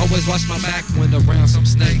ranks. Always watch my back when around some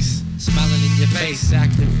snakes. Smiling in your face,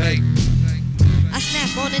 acting fake. I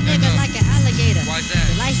snap on a nigga like an alligator. Why's that?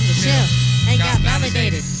 The license to chill ain't got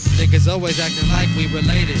validated. Niggas always acting like we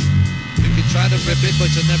related. You can try to rip it, but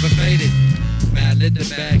you'll never fade it. Mad lit the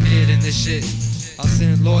bag hid in this shit. I'll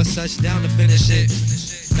send Lord Such down to finish it.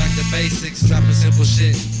 Back to basics, dropping simple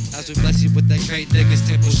shit. As we bless you with that great niggas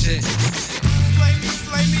temple shit. Slay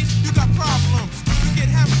me, you got problems. You get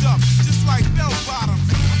hemmed up, just like bell bottoms.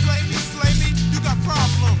 Slay me, you got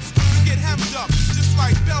problems. You get hemmed up, just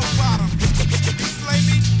like bell bottoms. Slay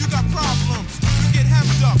me, you got problems. You get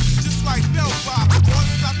hemmed up, just like bell bottoms.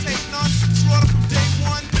 Once I take none, slaughter from day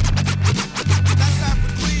one. That's half a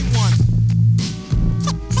clean one.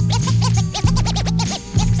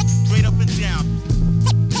 Straight up and down.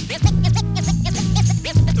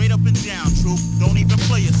 Straight up and down, truth. Don't even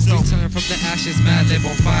play yourself. Return from the ashes, mad lib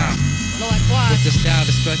on fire. With the style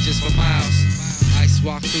that stretches for miles. Ice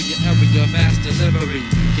walk through your area, fast delivery.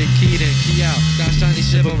 Get keyed in, key out, got shiny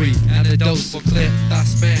chivalry. Antidotes for clear thought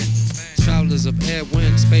span. Travelers of air,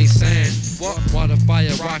 wind, space, sand. Water,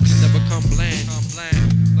 fire, rocks never come bland.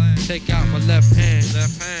 Take out my left hand.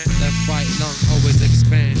 Left, right, lung always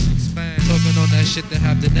expand. Talking on that shit that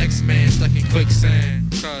have the next man stuck in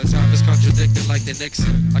quicksand. Cause I'm just contradicting like the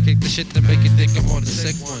Nixon. I kick the shit to make you think I'm on the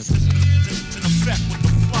sick one. In effect with the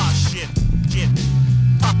fly shit. Get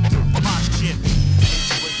pop shit.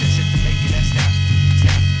 With this shit to make it snap.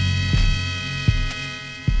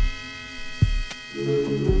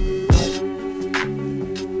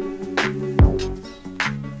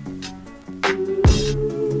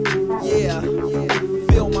 Yeah,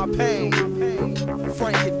 feel my pain.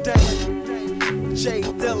 Frankie Dane, Jay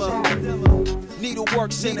Dilla,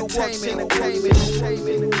 Needleworks Entertainment.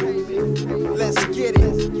 Let's get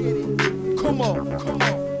it. Come on.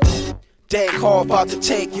 Day call about to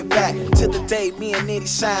take you back to the day me and Nitty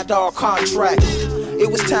signed our contract. It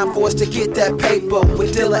was time for us to get that paper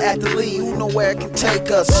with Dilla at the lead. Who know where it can take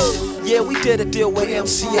us? Yeah, we did a deal with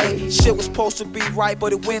MCA. Shit was supposed to be right,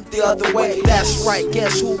 but it went the other way. That's right,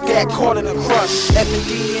 guess who got caught in a crush?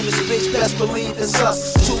 F&D and this bitch, best believe it's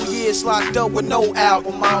us. 2 years locked up with no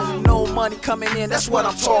album out. No money coming in, that's what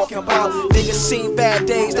I'm talking about. Niggas seen bad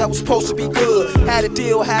days that was supposed to be good. Had a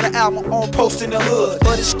deal, had an album on post in the hood.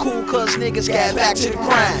 But it's cool cause niggas got back to the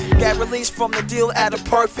grind. Got released from the deal at a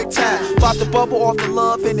perfect time. About to bubble off the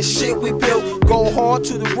love and the shit we built. Go hard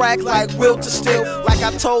to the rack like will to steal. Like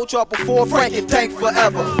I told y'all before, Frankie Tank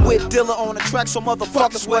forever. With Dilla on the track, so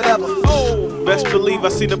motherfuckers whatever. Oh, best believe I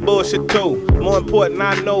see the bullshit too. More important,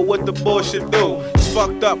 I know what the bullshit do. It's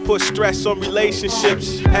fucked up, put stress on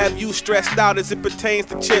relationships. Have you stressed out as it pertains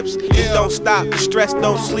to chips? It don't stop, the stress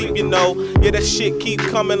don't sleep, you know. Yeah, that shit keep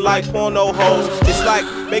coming like porno hoes. It's like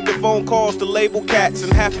making phone calls to label cats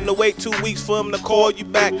and having to wait 2 weeks for him to call you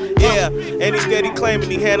back. Yeah, and he steady claiming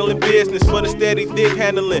he handling business, but instead he dick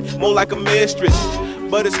handling, more like a mistress.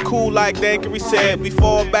 But it's cool like Dankery said. We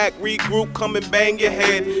fall back, regroup, come and bang your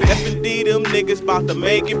head. F&D, them niggas bout to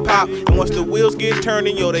make it pop. And once the wheels get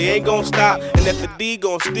turning, yo, they ain't gon' stop. And F&D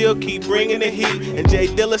gon' still keep bringing the heat. And Jay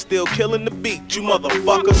Dilla still killing the beat, you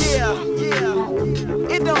motherfuckers. Yeah,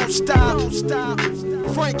 it don't stop.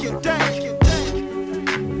 Frank and Dank,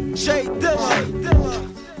 Jay Dilla,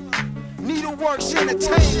 Needleworks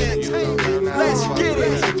Entertainment. Let's get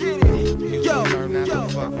it. Yo,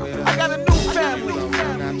 I got a new family.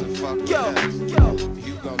 Yo,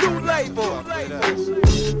 new label.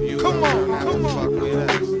 Come on.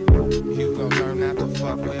 You gon' learn not to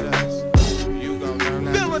fuck with us. You gon' learn not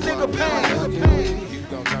to fuck with us. Feel a nigga pain. You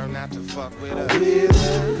gon' learn not to fuck with us. You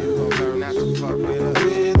gon' learn not to fuck with us.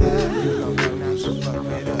 You gon' learn not to fuck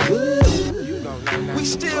with us. we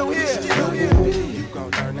still here. You gon'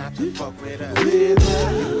 learn not to fuck with us. You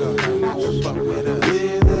gon' learn not to fuck with us.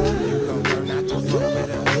 You gon' learn not to fuck with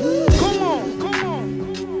us. Come on.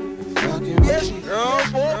 Yes, girl,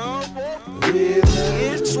 boy.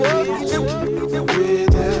 It's what we do.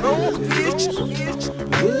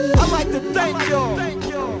 I like to thank y'all.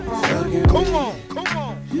 Come on.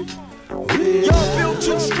 Y'all built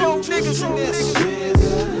two strong niggas in this.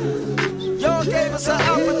 Y'all gave us an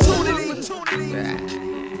opportunity.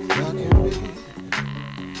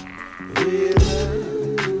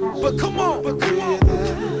 But come on,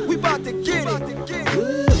 we about to get it.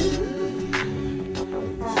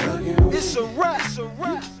 It's a rap.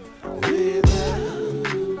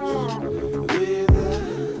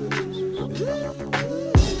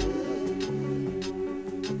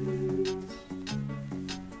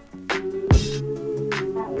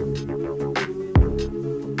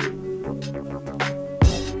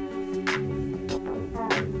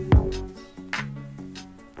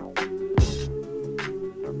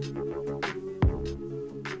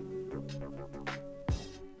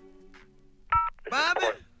 Bobby,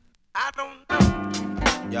 I don't know.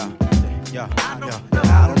 I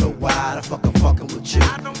don't know why the fuck I'm fucking with you.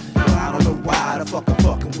 I don't know why the fuck I'm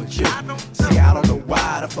fucking with you. See, I don't know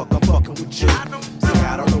why the fuck I'm fucking with you. See, I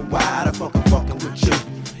don't know why the fuck I'm fucking with you.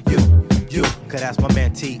 You, cause that's my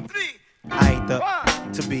man T. I ain't the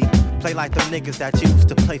to be play like them niggas that used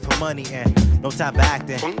to play for money and no time for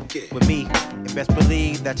acting with me. And best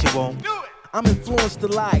believe that you won't. I'm influenced to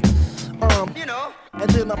like, you know. And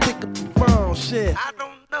then I pick up the phone, shit. I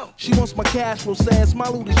don't know. She wants my cash flow, says my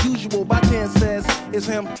loot as usual. By 10 says it's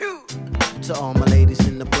him too. To all my ladies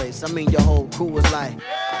in the place, I mean your whole crew is like,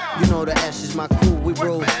 you know the S is my crew, we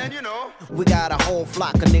roll. We got a whole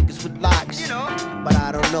flock of niggas with locks, but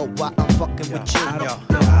I don't know why I'm fucking with you. I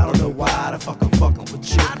don't know why the fuck I'm fucking with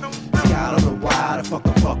you. See, I don't know why the fuck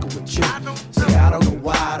I'm fucking with you. See, I don't know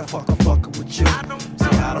why the fuck I'm fucking with you.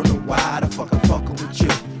 See, I don't know why the fuck I'm fucking with you.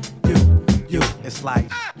 You, it's like,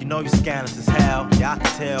 you know you scandalous as hell. Yeah, I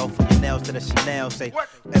can tell from your nails to the Chanel. Say,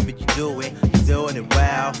 whenever you do it, you're doing it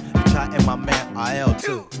well. You try and my man RL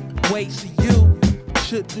too. Wait, see you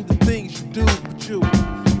should do the things you do, but you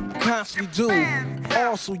constantly do.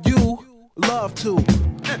 Also you love to.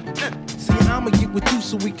 See, I'ma get with you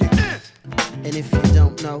so we can. And if you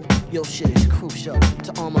don't know, your shit is crucial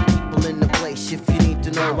to all my people in the place. If you need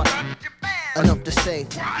to know enough to say,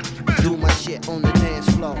 do my shit on the dance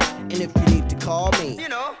floor. And if you need to call me,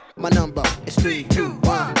 my number is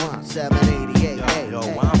 321-1788. Yo,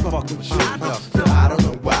 why I'm fucking with you? I don't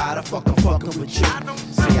know why the fuck I'm fucking with you.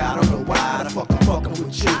 See, I don't know why the fuck I'm fucking with you.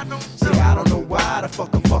 See, I don't know why the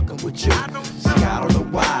fuck I'm fucking with you. See, I don't know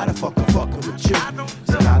why the fuck I'm fucking with you. See, I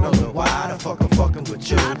don't know why the fuck I'm fucking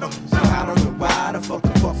with you. See, I don't know why the fuck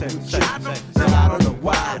I'm fucking with you. See, I don't know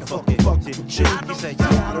why the fuck I'm fucking with you. You say,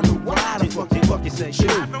 I don't know why the fuck you fucking say you.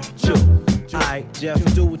 Alright, Jeff,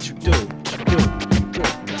 do what you do.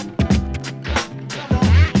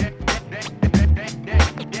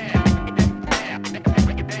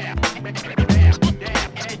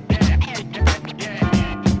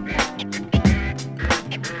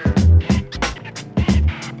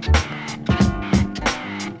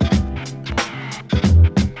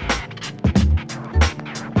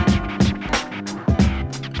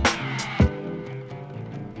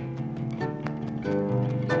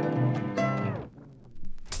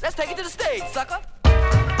 Let's take it to the stage, sucker.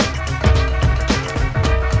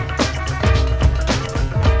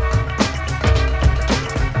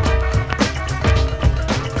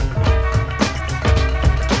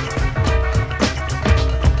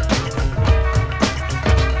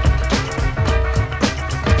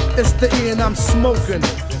 It's the E and I'm smoking.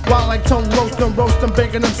 While like tongue roasting,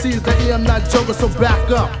 bacon MCs. The E I'm not joking, so back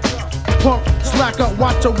up. Punk, slack up,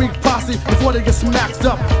 watch a weak posse before they get smacked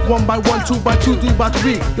up. 1 by 1, 2 by 2, 3 by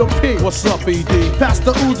 3. Yo, P. What's up, ED? Pass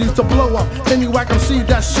the Uzis to blow up. Any whack MC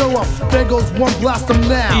that show up. There goes one, blast them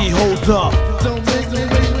now. E, hold up. Don't make me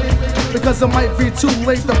because it might be too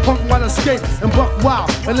late. The punk might escape and buck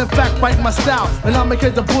wild, and in fact bite my style. And I'll make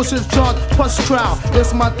it the bullshit charge plus trial.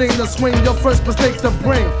 It's my thing to swing, your first mistake to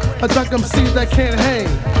bring a drunk MC that can't hang.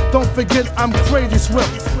 Don't forget I'm crazy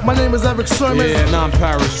swift. My name is Eric Sherman. Yeah, and I'm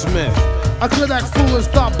Paris Smith. I could act fool and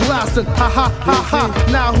start blasting. Ha ha ha ha.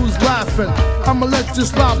 Now who's laughing? I'ma let you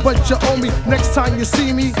slide, but you owe me. Next time you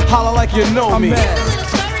see me, holla like you know I'm me. Mad.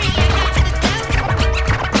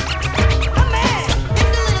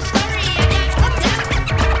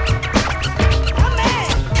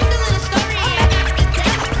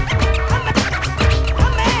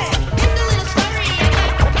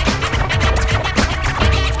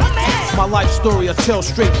 My life's story I tell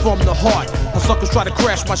straight from the heart. A suckers try to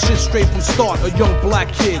crash my shit straight from start. A young black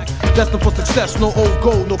kid, destined for success. No old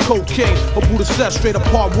gold, no cocaine, or Buddha says straight up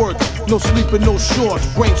hard work. No sleeping, no shorts,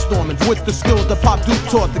 brainstorming with the skills that Pop Duke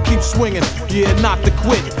taught to keep swinging. Yeah, not to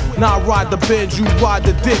quit. Now I ride the Benz, you ride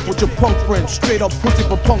the dick with your punk friends. Straight up pussy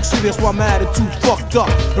for Punk City, that's why my attitude fucked up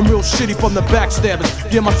and real shitty from the backstabbers.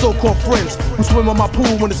 Yeah, my so-called friends who swim on my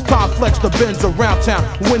pool when it's time flex the Benz around town.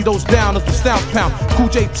 Windows down as the sound pound. Cool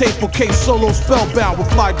J tape, okay, solo spellbound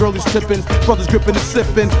with fly girlies tipping, brothers gripping and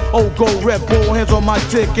sipping. Old gold Red Bull, hands on my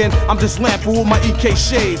dick, and I'm just lamping with my EK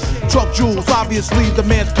shades. Truck jewels, obviously the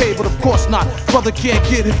man's paid, but of course not. Brother can't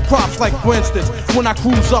get his props, like for instance, when I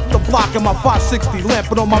cruise up the block in my 560,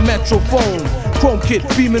 lamping on my Metro phone. Chrome kid,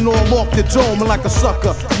 beaming all off the dome and like a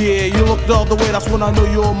sucker. Yeah, you look the other way, that's when I know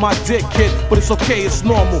you're on my dick, kid. But it's okay, it's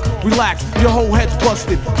normal. Relax, your whole head's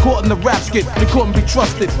busted. Caught in the rap skit, you couldn't be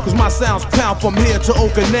trusted. Cause my sound's pound from here to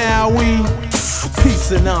Okinawa.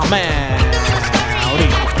 Peace and I'm out.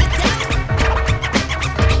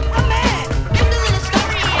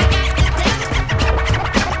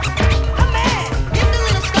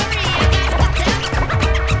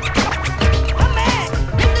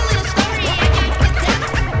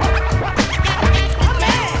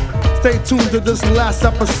 Stay tuned to this last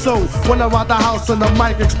episode. When I rock the house and the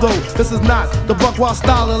mic explode. This is not the buckwild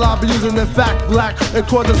style that I'll be using. In fact, black and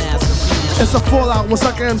quarters. It's a fallout when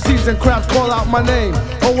sucker MCs and crabs call out my name.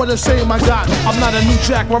 Oh, what a shame I got. I'm not a new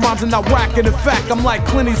jack, my rhymes are not whacking. In fact, I'm like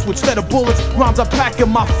Clint Eastwood. Instead of bullets, rhymes are packing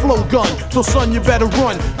my flow gun. So son, you better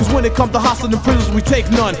run. Cause when it comes to hustling and prisons, we take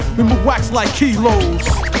none. We move wax like kilos.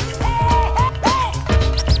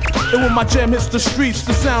 And when my jam hits the streets,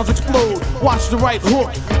 the sounds explode. Watch the right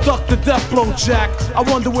hook, duck the death blow, Jack. I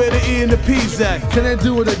wonder where the E and the P's at. Can they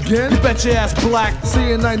do it again? You bet your ass black. See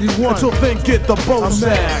you in 91. Until then, get the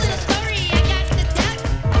Bozak.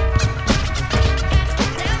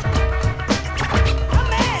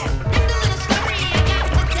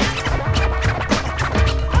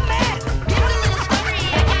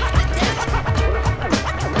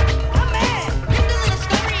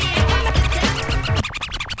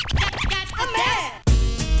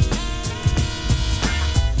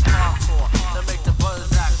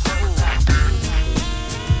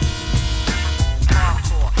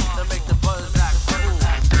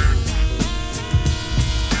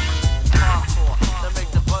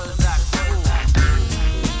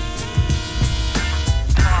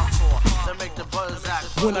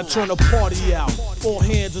 When I turn a party out, all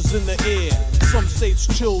hands is in the air. Some states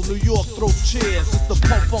chill, New York throws chairs. It's the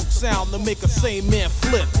pump funk sound that make a sane man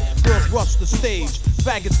flip. Girls rush the stage,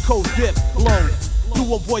 faggots cold dip, blow.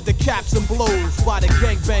 To avoid the caps and blows by the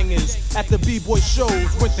gangbangers at the b-boy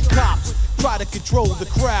shows. With the cops try to control the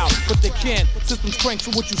crowd, but they can't. Systems crank,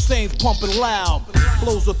 so what you saying's pumping loud.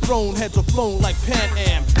 Blows are thrown, heads are flown like Pan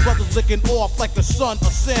Am. Brothers licking off like the son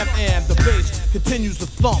of Sam Am. The bass continues to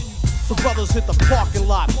thump. So brothers hit the parking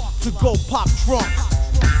lot to go pop trunks.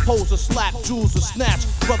 Hoes are slapped, jewels are snatched.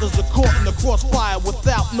 Brothers are caught in the crossfire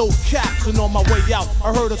without no caps. And on my way out,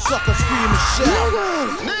 I heard a sucker scream and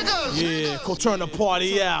shout. Niggas! Yeah, go turn the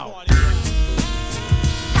party out.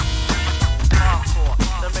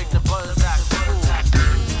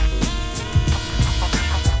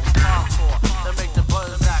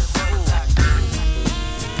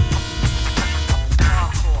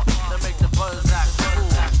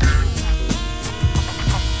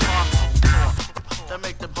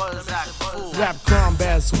 Rap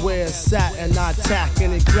combats where it's sat and I attack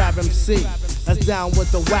any grab MC. That's down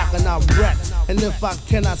with the whack and I wreck. And if I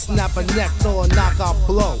cannot snap a neck or a knockout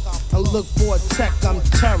blow and look for a tech, I'm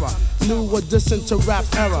terror. New addition to rap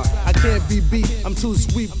era. I can't be beat, I'm too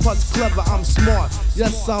sweet, plus clever, I'm smart.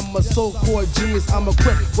 Yes, I'm a so-called genius. I'm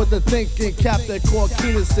equipped with the thinking cap they call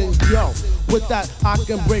keenness. And yo, with that I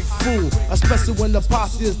can break through, especially when the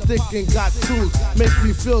posse is thick and got tools. Make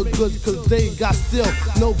me feel good cause they got still.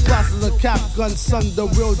 No process of cap gun, son, the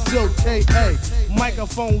real deal. K.A.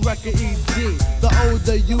 Microphone record E.D. The O,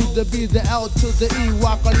 the U, the B, the L to the E.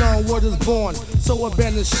 Walking on word is born, so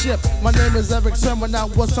abandon ship. My name is Eric Sherman, I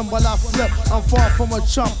was somebody I flip. I'm far from a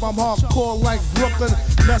chump, I'm hardcore like Brooklyn.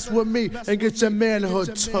 Mess with me and get your manhood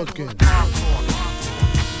tooken.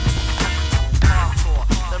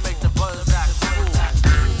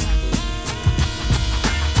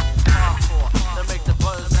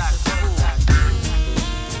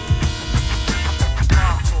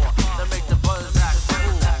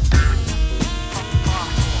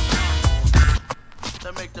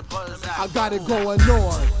 Make the I got it going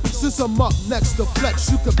on. Since I'm up next to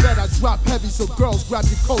flex, you can bet I drop heavy, so girls grab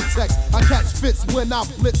your Kotex. I catch fits when I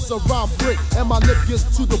blitz around brick, and my lip gets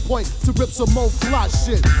to the point to rip some more fly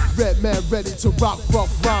shit. Red man ready to rock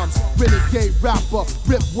rough rhymes. Renegade rapper,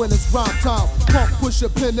 rip when it's rhyme time. Punk push a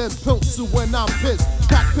pin and pencil when I'm pissed.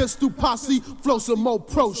 Pack pistol posse, flow some more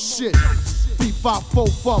pro shit. 3-5-4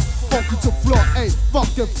 funk, funky to floor A.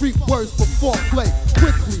 Fucking freak words for foreplay.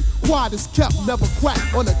 Quickly, quiet is kept, never quack.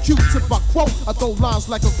 On a Q-tip I quote, I throw lines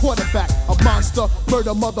like a quarterback. A monster,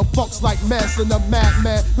 murder motherfucks like Manson, a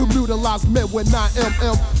madman who brutalized men with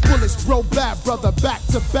 9mm. Bullets, bro, bad brother, back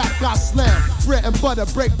to back I slam. Bread and butter,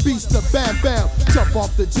 break beats to bam bam. Jump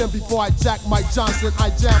off the gym before I jack Mike Johnson.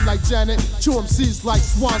 I jam like Janet, chew MCs like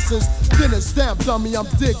Swanson's. Then a stamp dummy, I'm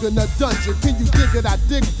digging a dungeon. Can you dig it? I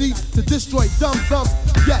dig deep to destroy dum-dums.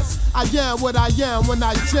 Yes, I am what I am when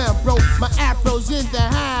I jam, bro. My afro's in the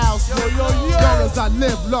house. Yo, yo, yo. Long as I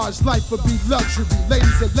live, large life will be luxury.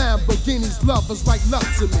 Ladies and Lamborghinis, lovers like luck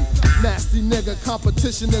to me. Nasty nigga,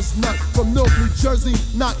 competition is none. From Newark, New Jersey,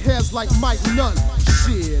 knock heads like Mike Nunn.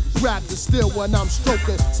 Shit, grab the steel when I'm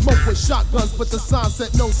stroking. Smoke with shotguns, but the sign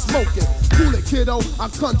said no smoking. Cool it, kiddo, I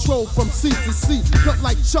control from sea to sea. Cut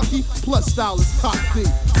like Chucky, plus style is cocky.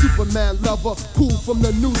 Superman lover, cool from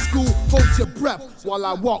the new school. Hold your breath while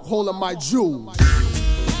I walk holding my jewels.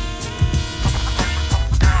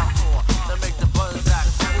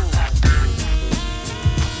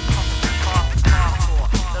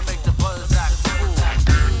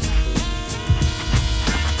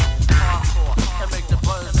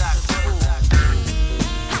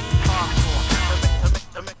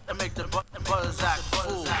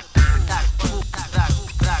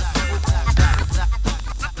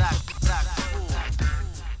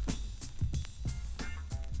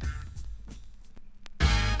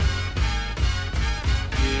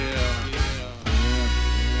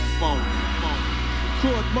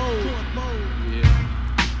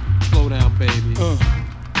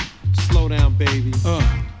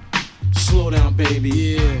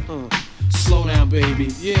 Slow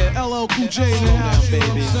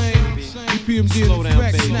down,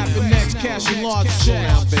 baby. Snapping necks, cashing large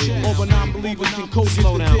checks. All but non-believers can coach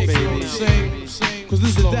slow down, baby. You know what I'm saying? Cause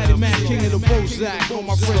this is the Daddy Mac King of the Bozak. All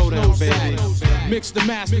my friends know that. Mix the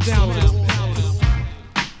master down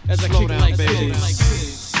as I kick it like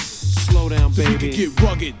this. Slow down, baby. So you can get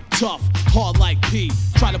rugged, tough, hard like P.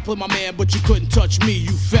 Try to play my man, but you couldn't touch me,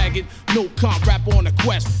 you faggot. No comp rapper on a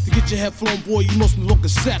quest. To get your head flown, boy, you must be looking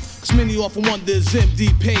set. Cause many often wonder is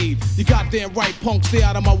MD paid. You goddamn right, punk, stay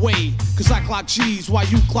out of my way. Cause I clock G's while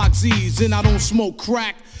you clock Z's. And I don't smoke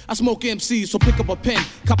crack. I smoke MCs, so pick up a pen,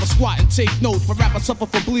 cop a squat and take notes. For rapper suffer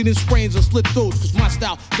from bleeding sprains and slit throats. Cause my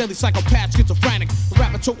style, deadly psychopath, schizophrenic. The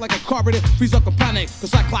rapper choke like a carburetor, freeze up a panic.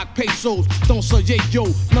 Cause I clock pesos, don't say yeah, yo.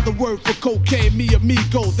 Another word for cocaine, me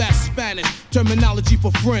amigo, that's Spanish. Terminology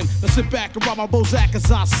for friend. Now sit back and rob my Bozak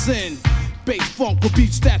as I sin. Bass funk with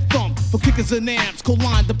beats that thump. For kickers and amps,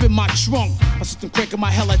 co-lined up in my trunk. My system cranking my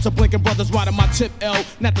headlights are blinking, brothers riding my tip L.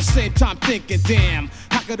 And at the same time thinking, damn,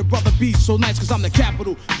 how could a brother be so nice? Cause I'm the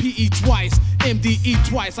capital, P-E twice, M-D-E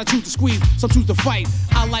twice. I choose to squeeze, some choose to fight.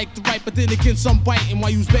 I like to write, but then again some biting. While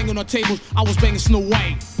you was banging on tables, I was banging Snow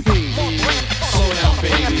White. Slow down,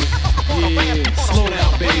 baby. Yeah, slow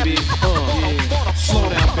down, baby. Yeah, slow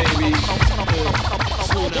down, baby.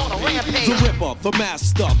 Slow down, baby. The Ripper, the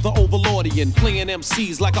Master, the Overlordian, playing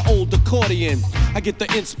MCs like an old accordion. I get the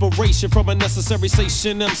inspiration from a necessary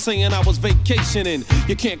station. I'm saying I was vacationing.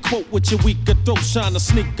 You can't quote with your weaker throat, shine a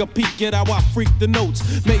sneak a peek at how I freak the notes.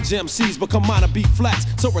 Major MCs become minor B flats,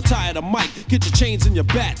 so retire the mic, get your chains and your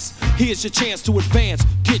bats. Here's your chance to advance,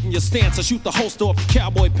 get in your stance. I shoot the holster off your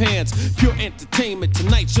cowboy pants. Pure entertainment,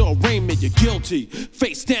 tonight's your arraignment. You're guilty,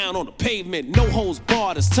 face down on the pavement, no holds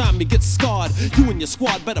barred. It's time you get scarred. You and your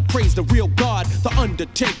squad better praise the real God, the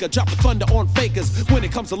Undertaker, dropping thunder on fakers. When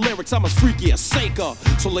it comes to lyrics, I'm as freaky as Saker.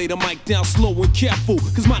 So lay the mic down slow and careful,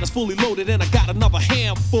 cause mine is fully loaded and I got another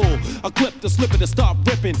handful. A clip to slip it and start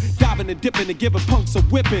ripping, diving and dipping and giving punks a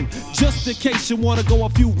whipping. Just in case you wanna go a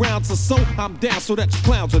few rounds or so, I'm down so that you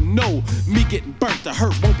clowns will know. Me getting burnt, the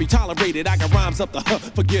hurt won't be tolerated. I got rhymes up the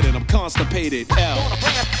forget it, I'm constipated. L.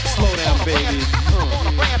 Slow down, baby.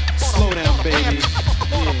 Slow down, baby.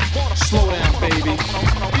 Yeah. Slow down, baby.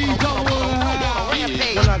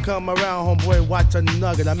 When I come around, homeboy, watch a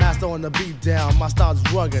nugget. I master on the beat down, my style's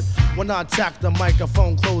rugged. When I attack the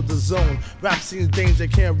microphone, close the zone. Rap scene's danger,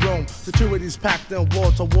 can't roam. Security's packed in,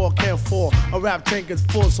 wall to wall, can't fall. A rap tank is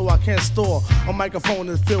full, so I can't store. A microphone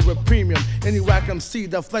is filled with premium. Any whack MC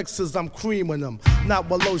that flexes, I'm creaming them. Not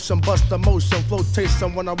with lotion, bust the motion,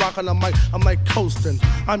 flotation. When I rock on the mic, I'm like coasting.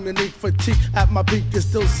 I'm unique fatigue, at my peak, you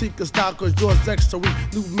still seek a style, cause yours extra weak.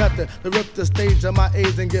 New method to rip the stage of my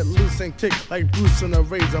age and get loose and kick like Bruce in a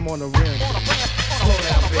rage. I'm on the rim. Slow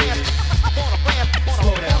down, baby.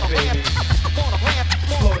 Slow down, baby.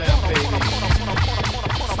 Slow down, baby.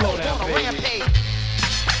 Slow down, baby.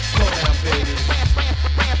 Slow down, baby.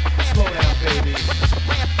 Slow down, baby.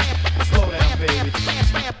 Slow down, baby.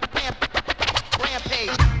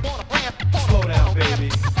 Slow down, baby.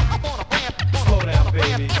 Slow down, baby. Slow down,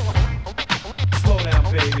 baby. Slow down,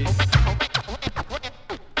 baby.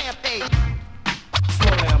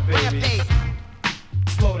 Slow down, baby.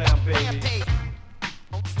 Slow down, baby.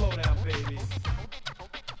 Slow down, baby.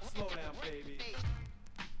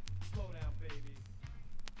 Slow down, baby.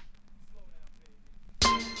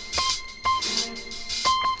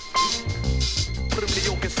 Put him to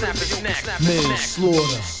yoke and snap his neck.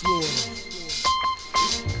 Manslaughter.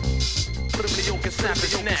 Put him to yoke and snap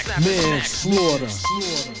his neck. Manslaughter.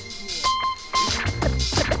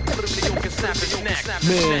 Put him to yoke and snap his neck.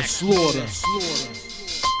 Manslaughter.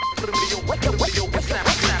 Put him to yoke and snap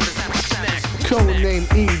his neck. Codename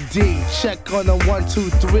ED, check on a 1, 2,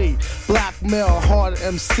 3. Blackmail, hard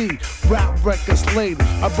MC, rap records lady.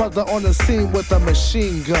 A brother on the scene with a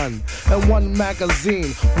machine gun and one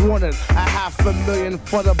magazine. Wanted $500,000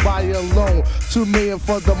 for the buy alone, $2 million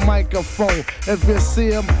for the microphone. If you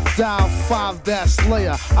see him, dial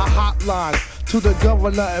 5-Slayer, a hotline to the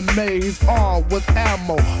governor and mayor. He's armed with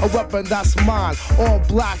ammo, a weapon that's mine. All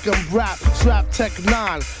black and rap, strap tech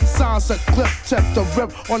 9. Sounds a clip, tip the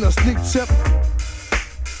rip on a sneak tip.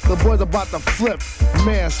 The boy's about to flip,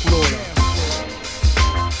 manslaughter.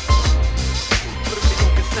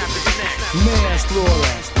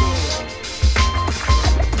 Manslaughter.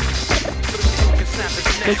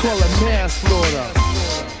 They call it manslaughter.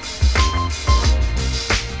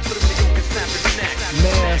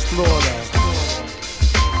 Manslaughter.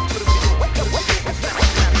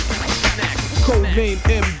 Codename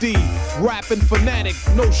MD, rapping fanatic,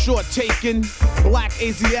 no short taking. Black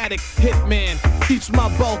Asiatic hitman, keeps my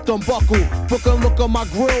belt unbuckled. Book a look on my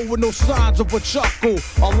grill with no signs of a chuckle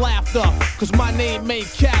or laughter. Cause my name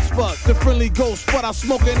ain't Casper, the friendly ghost, but I'll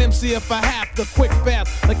smoke an MC if I have to. Quick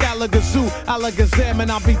fast, like Alakazoo, Alakazam,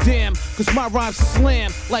 and I'll be damned. Cause my rhymes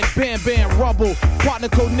slam like Bam Bam Rubble. Partner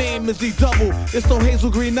code name is E Double. It's no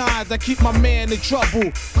hazel green eyes that keep my man in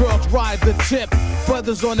trouble. Girls ride the tip,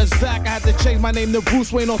 brothers on the Zack. I had to change my name to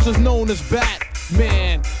Bruce Wayne, also known as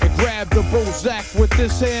Batman. And grab the Bozak with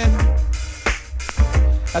this hand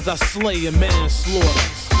as I slay a manslaughter.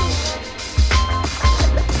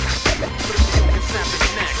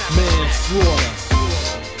 Manslaughter.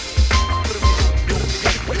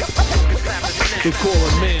 They call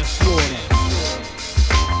it manslaughter.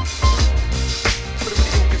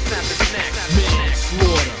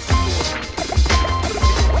 Manslaughter.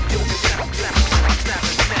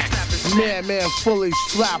 Man, fully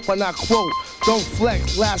strapped, and I quote, don't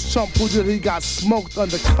flex, last chump who did he got smoked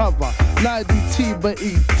undercover. Not DT, but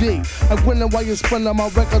ED. I'm winning while you're spending my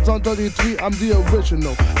records on 33, I'm the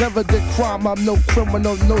original. Never did crime, I'm no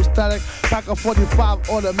criminal, no static. Pack a 45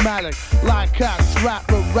 automatic. Like cats,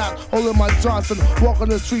 rap with rap, holding my Johnson. Walk on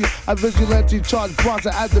the street, I vigilante charge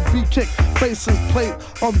Bronson. At the B kick, faces plate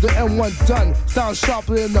on the N1 done. Sound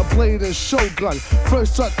sharply in the blade and shogun.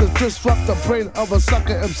 First shot to disrupt the brain of a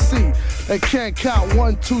sucker MC. They can't count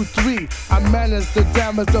 1, 2, 3. I managed to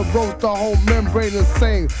damage the roast, the whole membrane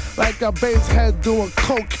insane. Like a bass head doing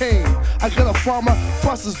cocaine. I kill a farmer,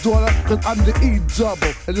 plus his daughter, cause I'm the E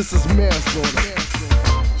double. And this is manslaughter.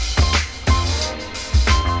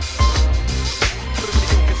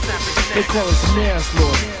 They call us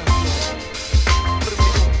manslaughter.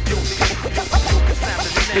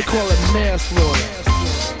 They call it manslaughter.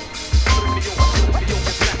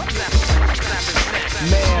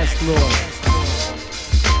 Manslaughter.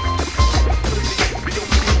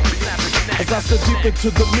 As I step deep into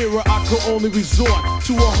the mirror, I could only resort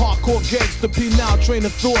to a hardcore gangster penile train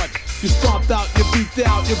of thought. You stomped out, you beat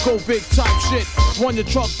out, you go big type shit. Run your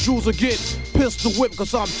truck, jewels will get pistol whip,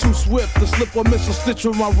 cause I'm too swift to slip or miss a stitch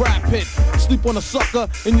with my rap hit. Sleep on a sucker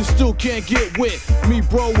and you still can't get wit. Me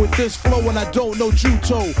bro with this flow and I don't know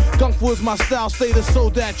Juto. Kung Fu is my style status so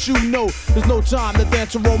that you know there's no time to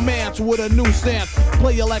dance a romance with a new stance.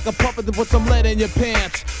 Play you like a puppet to put some lead in your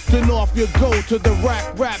pants. Then off you go to the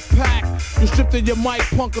rack rap pack. You stripped in your mic,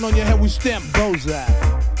 punkin' on your head, we stamp Bozak.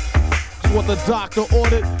 It's what the doctor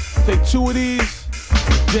ordered. Take 2 of these,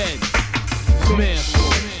 dead. Man.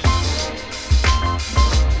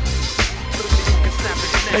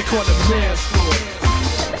 They call it manslaughter.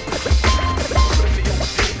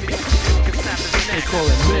 They call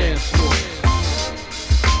it manslaughter.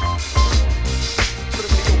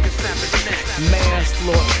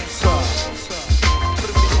 Manslaughter, sir.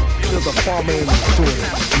 You're the farmer in the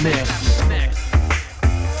store. Man.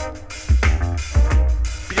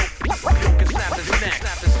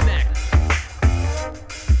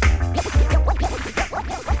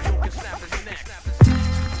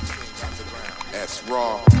 That's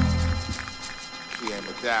raw. PA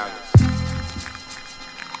medallions.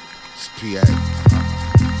 It's PA.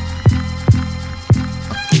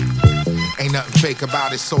 Ain't nothing fake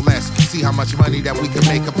about it, so let's see how much money that we can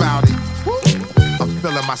make about it. I'm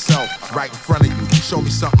feeling myself right in front of you. Show me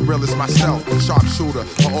something real as myself. Sharpshooter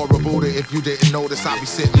or a Buddha. If you didn't notice, I'll be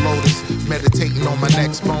sitting lotus, meditating on my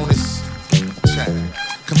next bonus. Check.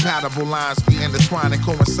 Compatible lines be intertwined and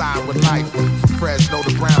coincide with life. From Fresno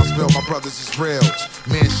to Brownsville, my brothers is real.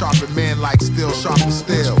 Men sharpen men like steel sharpen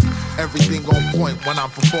steel. Everything on point when I'm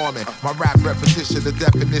performing. My rap repetition, the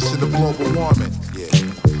definition of global warming. Yeah.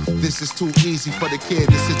 This is too easy for the kid.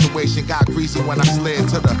 The situation got greasy when I slid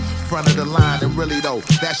to the front of the line. And really though,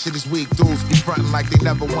 that shit is weak. Dudes be frontin' like they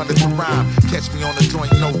never wanted to rhyme. Catch me on the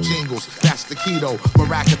joint, no jingles. That's the key though.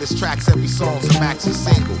 Miraculous tracks, every song's a maxi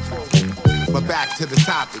single. But back to the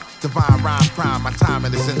topic, divine rhyme crime, my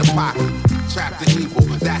timing is in the pocket. Trapped in evil,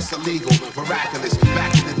 that's illegal, miraculous.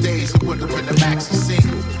 Back in the days, it would have been a maxi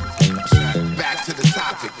single. Back to the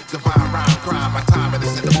topic, divine rhyme crime, my timing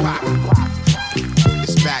is in the pocket.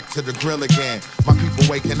 It's back to the grill again. My people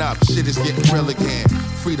waking up, shit is getting real again.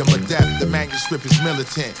 Freedom or death, the manuscript is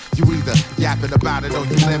militant. You either yapping about it or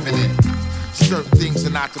you living it. Certain things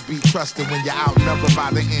are not to be trusted when you're outnumbered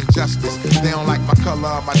by the injustice. They don't like my color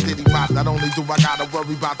or my ditty bop. Not only do I gotta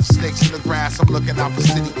worry about the snakes in the grass, I'm looking out for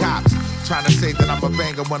city cops. Trying to say that I'm a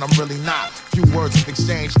banger when I'm really not. Few words of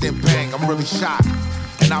exchange, then bang, I'm really shocked.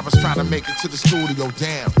 And I was trying to make it to the studio,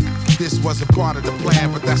 damn. This wasn't part of the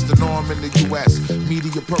plan, but that's the norm in the US.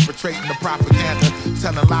 Media perpetrating the propaganda,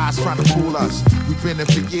 telling lies, trying to fool us. We've been in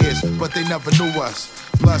for years, but they never knew us.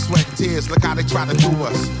 Blood, sweat, and tears, look how they try to do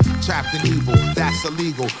us. Trapped in evil, that's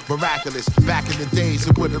illegal, miraculous. Back in the days,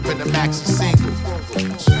 it would have been a maxi single.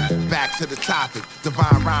 Back to the topic,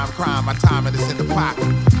 divine rhyme crime, my timing is in the pocket.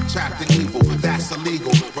 Trapped in evil, that's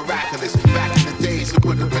illegal, miraculous. Back in the days, it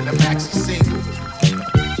would have been a maxi single.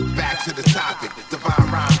 Back to the topic,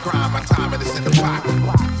 divine rhyme crime, my timing is in the pocket.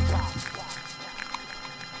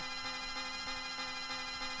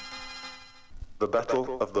 The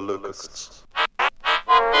Battle of the Locusts.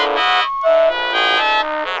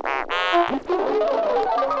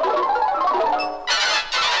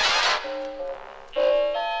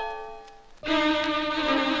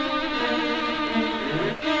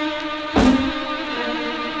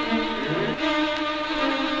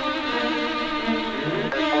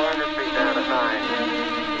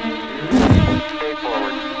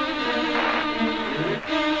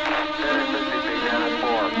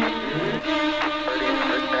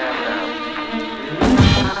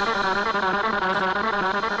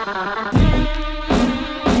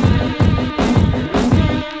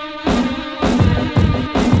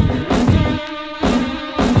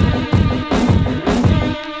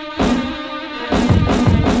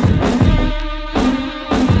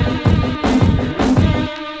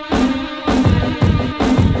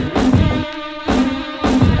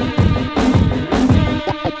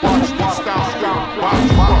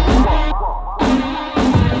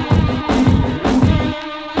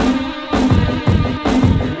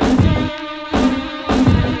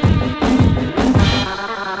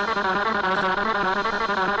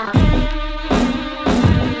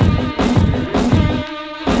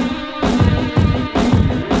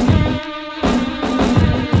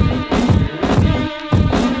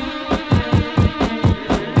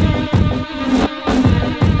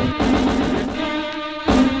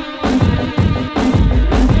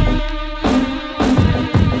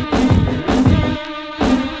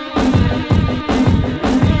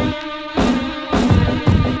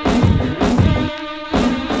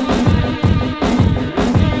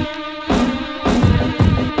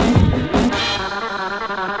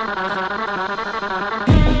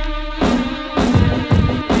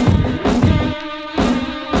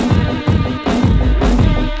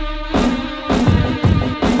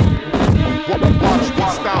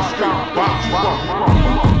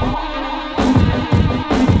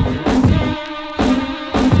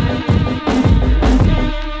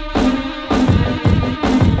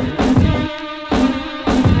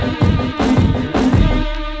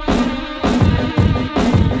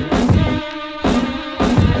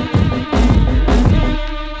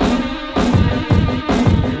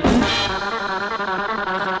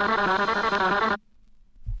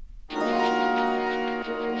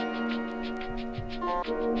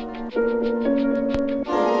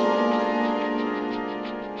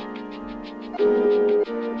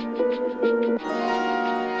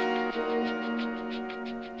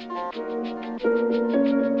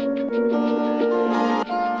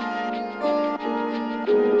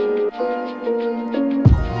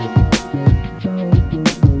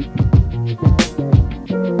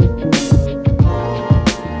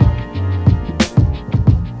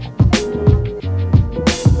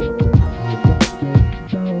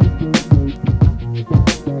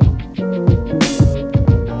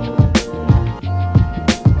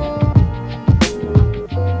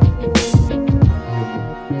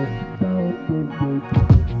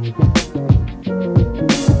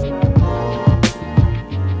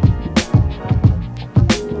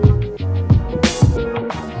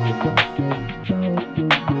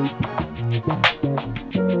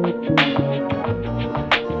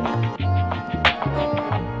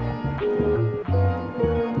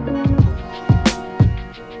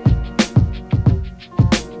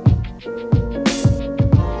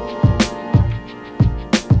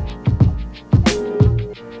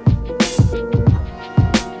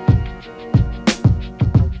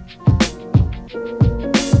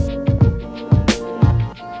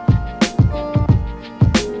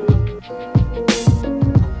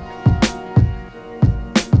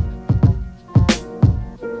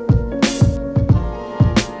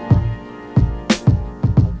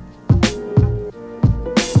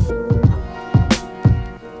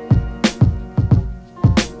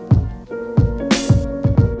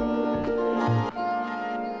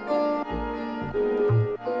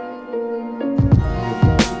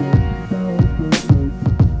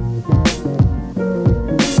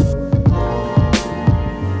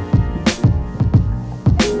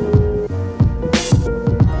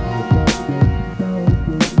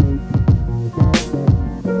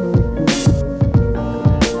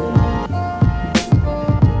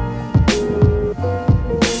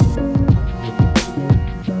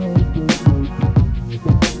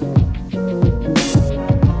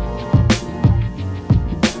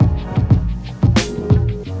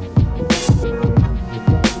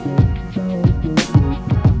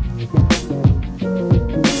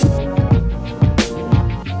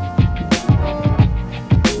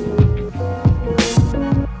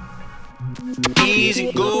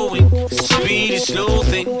 easy going, speedy, slow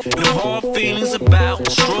thing. No hard feelings about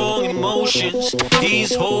strong emotions.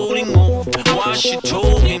 He's holding on while she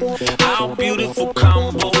told him how beautiful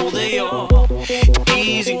combo they are.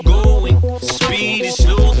 Easy going, speedy,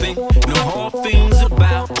 slow thing. No hard feelings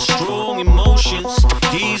about strong emotions.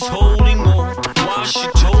 He's holding on while she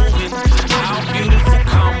told him how beautiful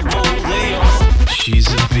combo they are. She's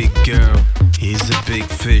a big girl, he's a big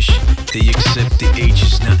fish. They accept the H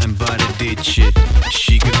is nothing but a ditch shit.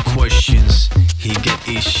 She got questions, he got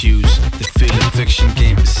issues. The feel affection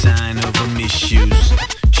game a sign of a misuse.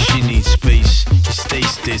 She needs space, he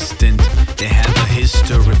stays distant. They have a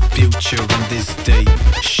history, future in this day.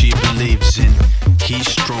 She believes in,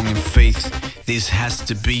 he's strong in faith. This has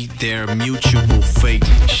to be their mutual fate.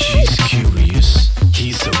 She's curious,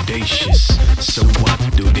 he's audacious. So what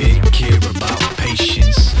do they care about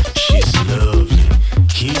patience? She's lovely,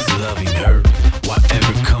 he's loving her.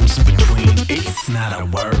 Whatever comes between, it's not a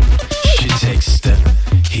word. She takes step,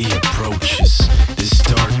 he approaches. They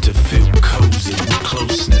start to feel cozy with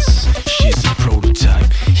closeness. She's a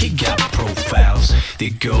prototype, he got profiles. They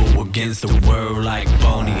go against the world like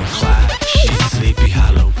Bonnie and Clyde. She's Sleepy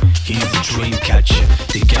Hollow, he's a dream catcher.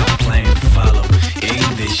 They got a plan to follow. In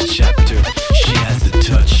this chapter, she has the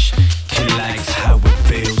touch. He likes how it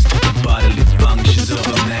feels. The bodily functions of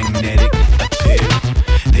a magnetic appeal.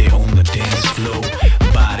 They own the dance floor,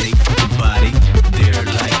 body to body. They're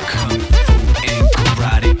like kung fu and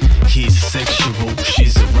karate. He's sexual,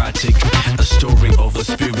 she's erotic. A story of a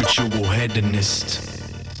spiritual hedonist.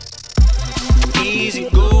 Easy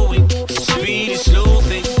going, speedy, slow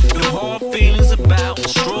thing. No hard feelings about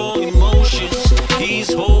strong emotions.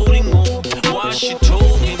 He's holding on while she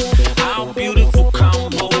told him how beautiful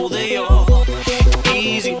combo they are.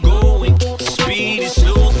 Easy going, speedy,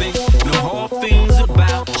 slow thing. No hard feelings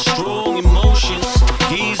about strong emotions.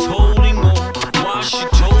 He's holding on while she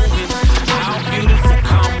told him how beautiful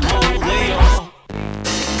combo they are.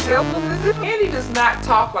 Tell Melissa Candy does not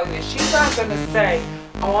talk like this. She's not gonna say,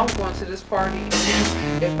 oh, I'm going to this party,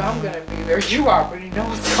 and if I'm gonna be there, you already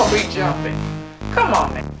know it's gonna be jumping. Come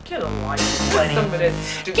on, man. Get a life, buddy. Some of that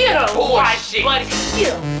stupid Get a life, buddy.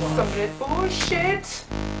 Get a life. Some of that bullshit.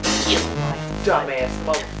 Get a life, dumbass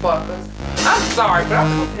motherfuckers. I'm sorry, but I'm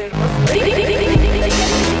gonna tell you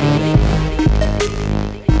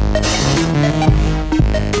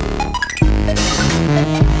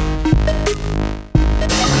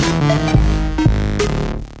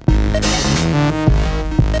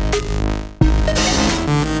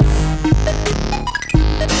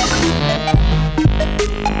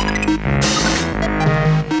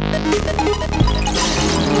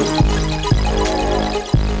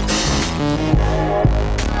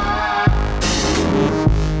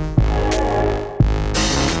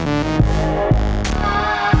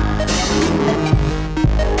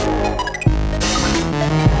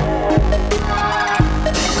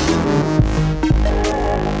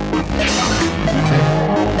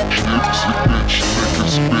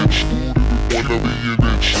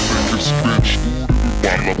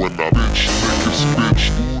when I bitch, niggas bitch.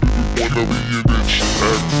 Wanna be a bitch,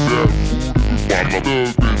 act that. Wanna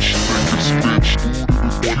the bitch, niggas bitch.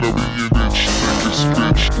 Wanna be a bitch, niggas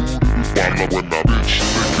bitch. Wanna when I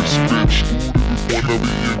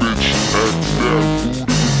bitch, niggas bitch.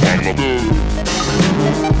 Wanna be a bitch, act that. Wanna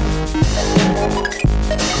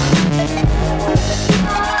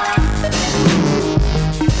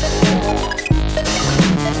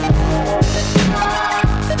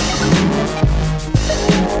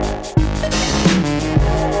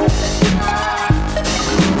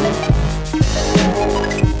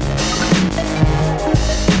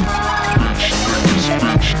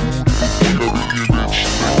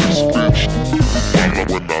the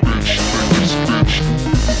when I bitch, niggas bitch.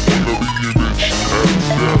 Wanna be a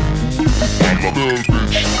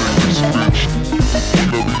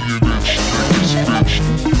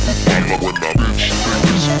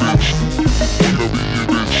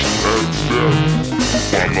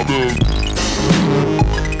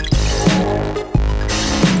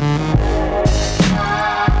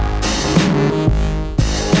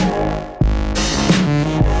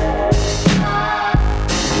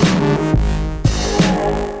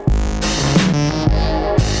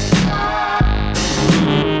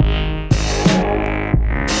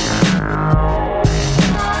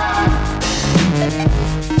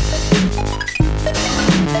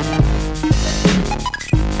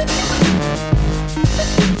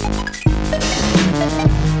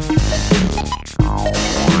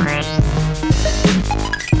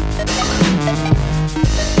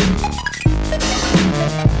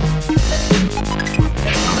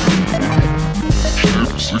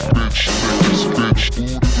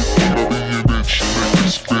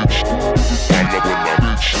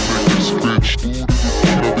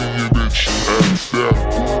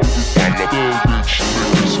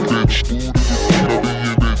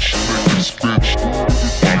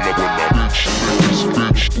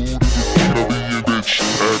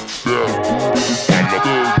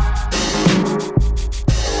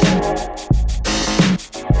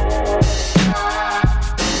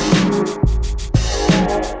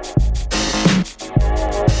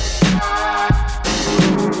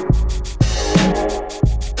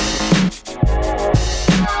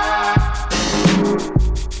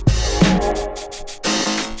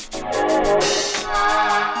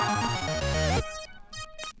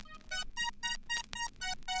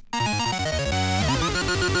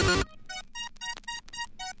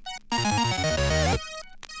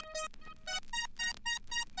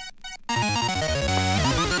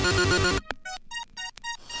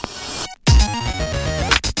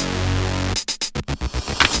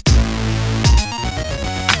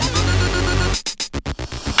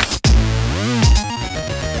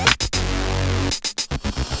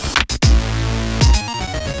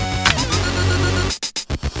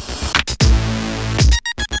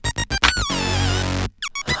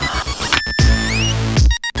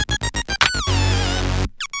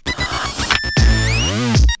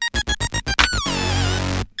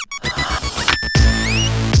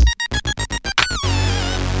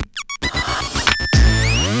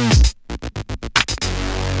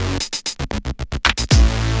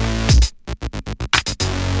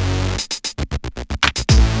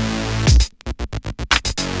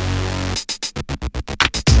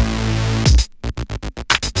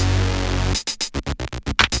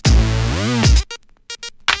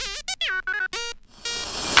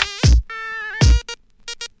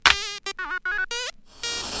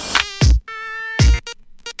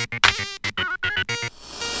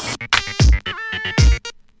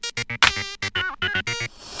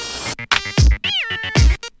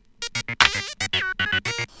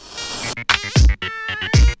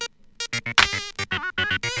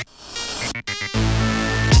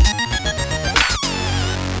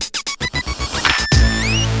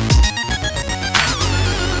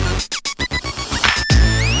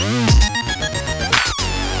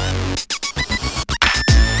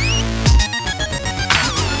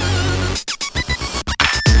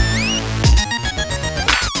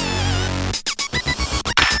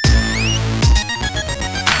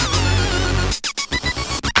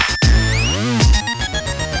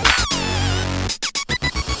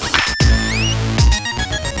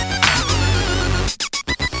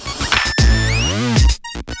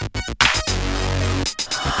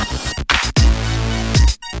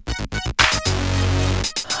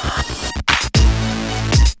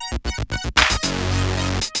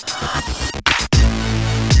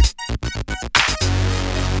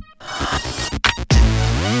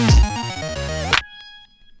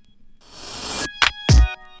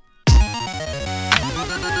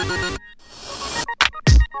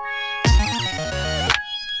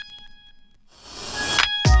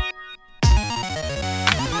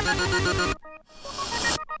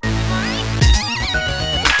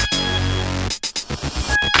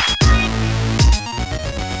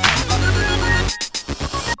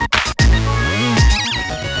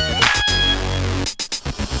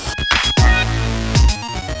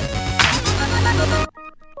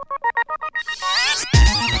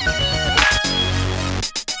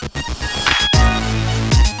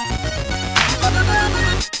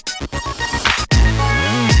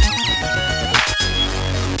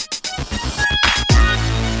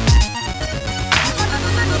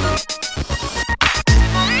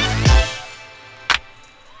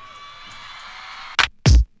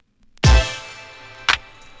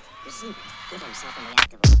himself in the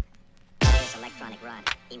act of this electronic rod.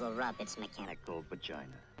 He will rub its mechanical vagina.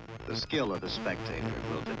 The skill of the spectator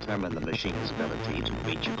will determine the machine's ability to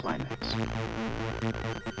reach a climax.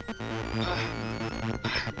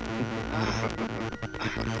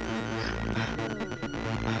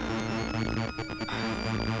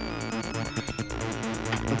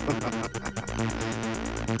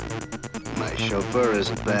 My chauffeur is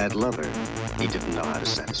a bad lover. He didn't know how to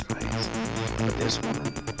satisfy us. But this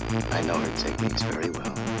woman, I know her techniques very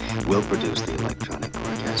well, will produce the electronic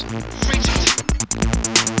orgasm.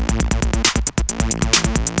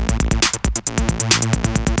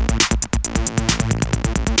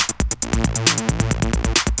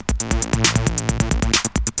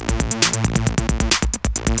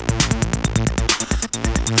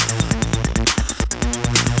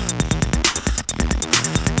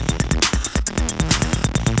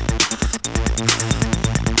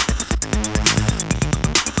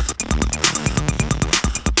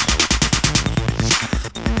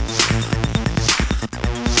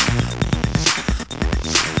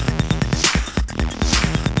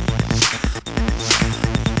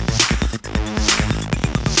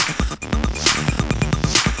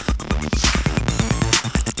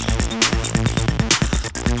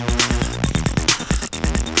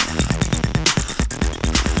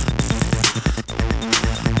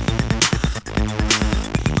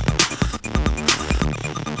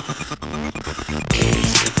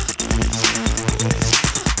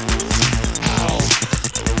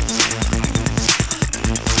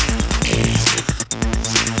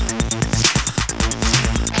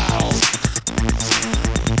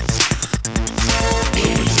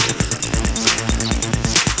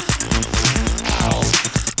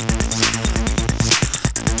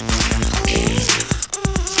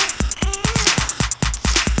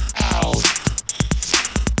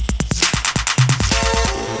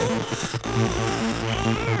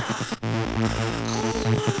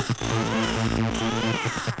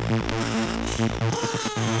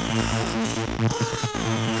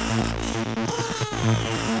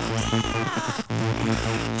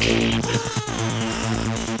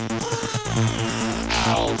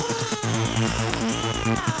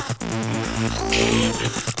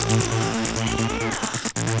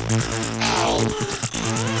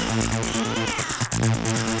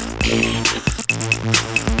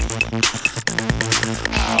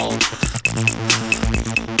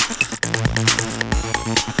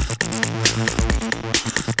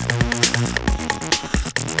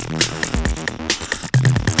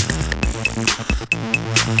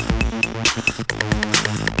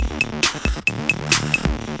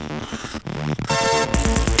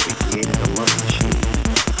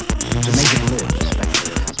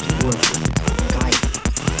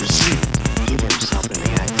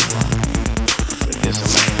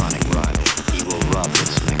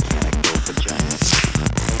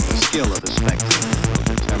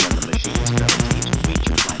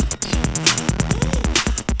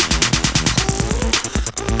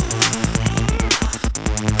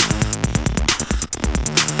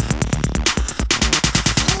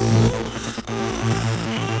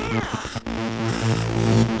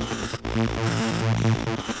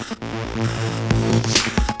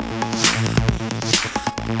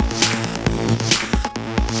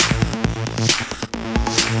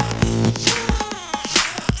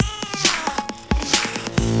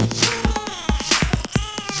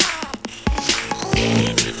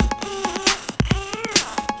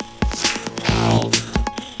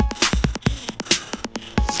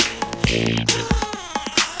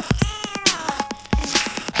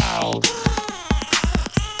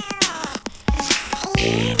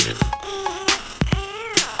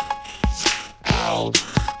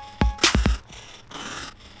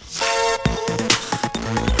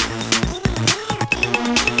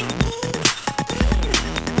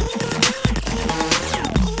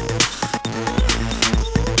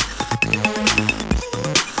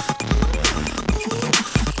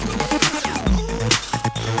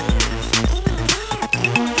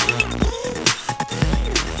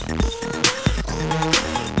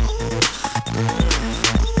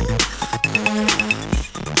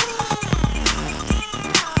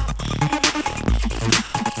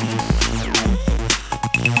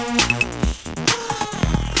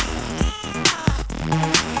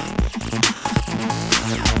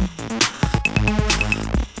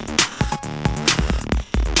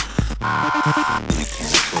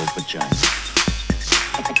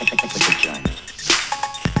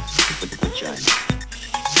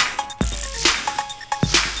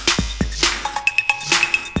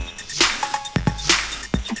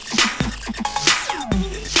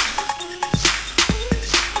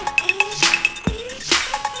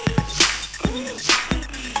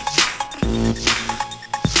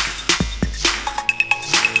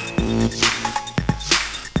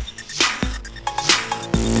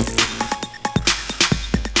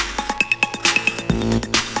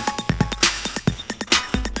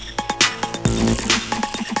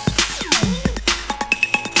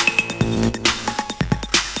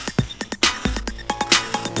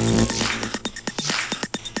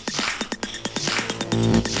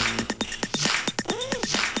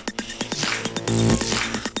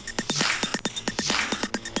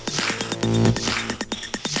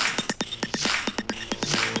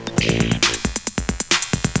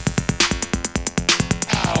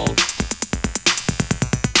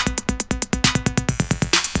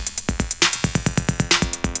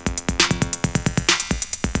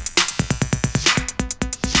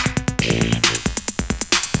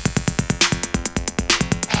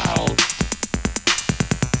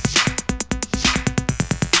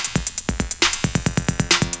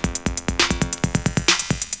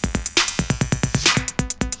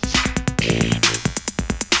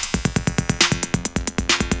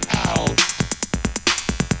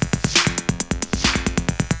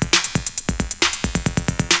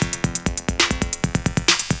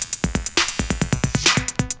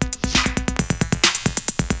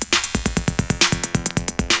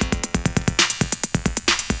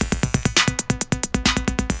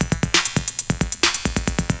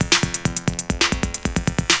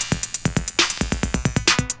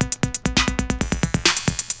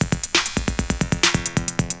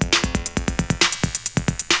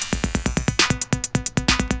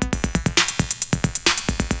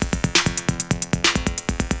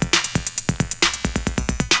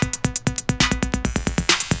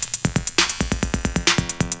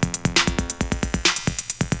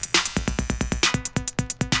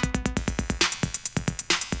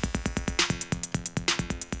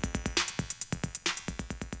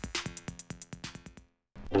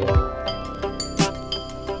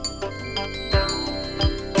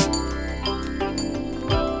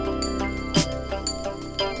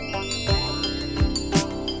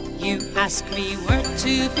 Ask me where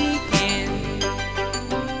to begin.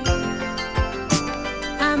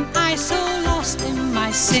 Am I so lost in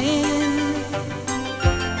my sin?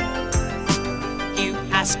 You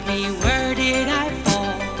ask me where did I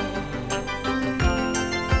fall?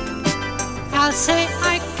 I'll say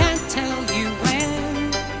I can't tell you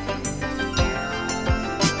when.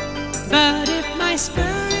 But if my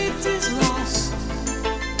spirit is lost,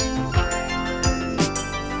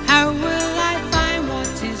 how will I find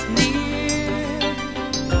what is near?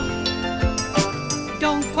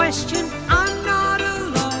 Don't question, I'm not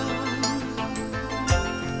alone.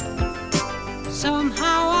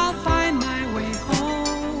 Somehow I'll find my way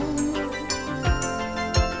home.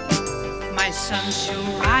 My sun shall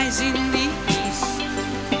rise in the east,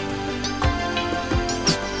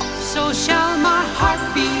 so shall my heart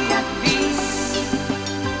be at peace.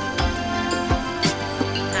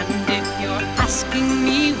 And if you're asking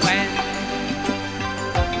me where,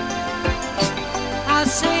 I'll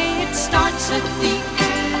say it starts at the end.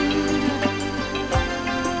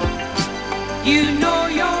 You know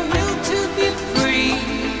your will to be free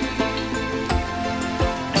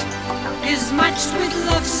is matched with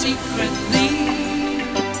love secretly,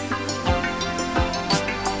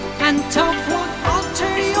 and talk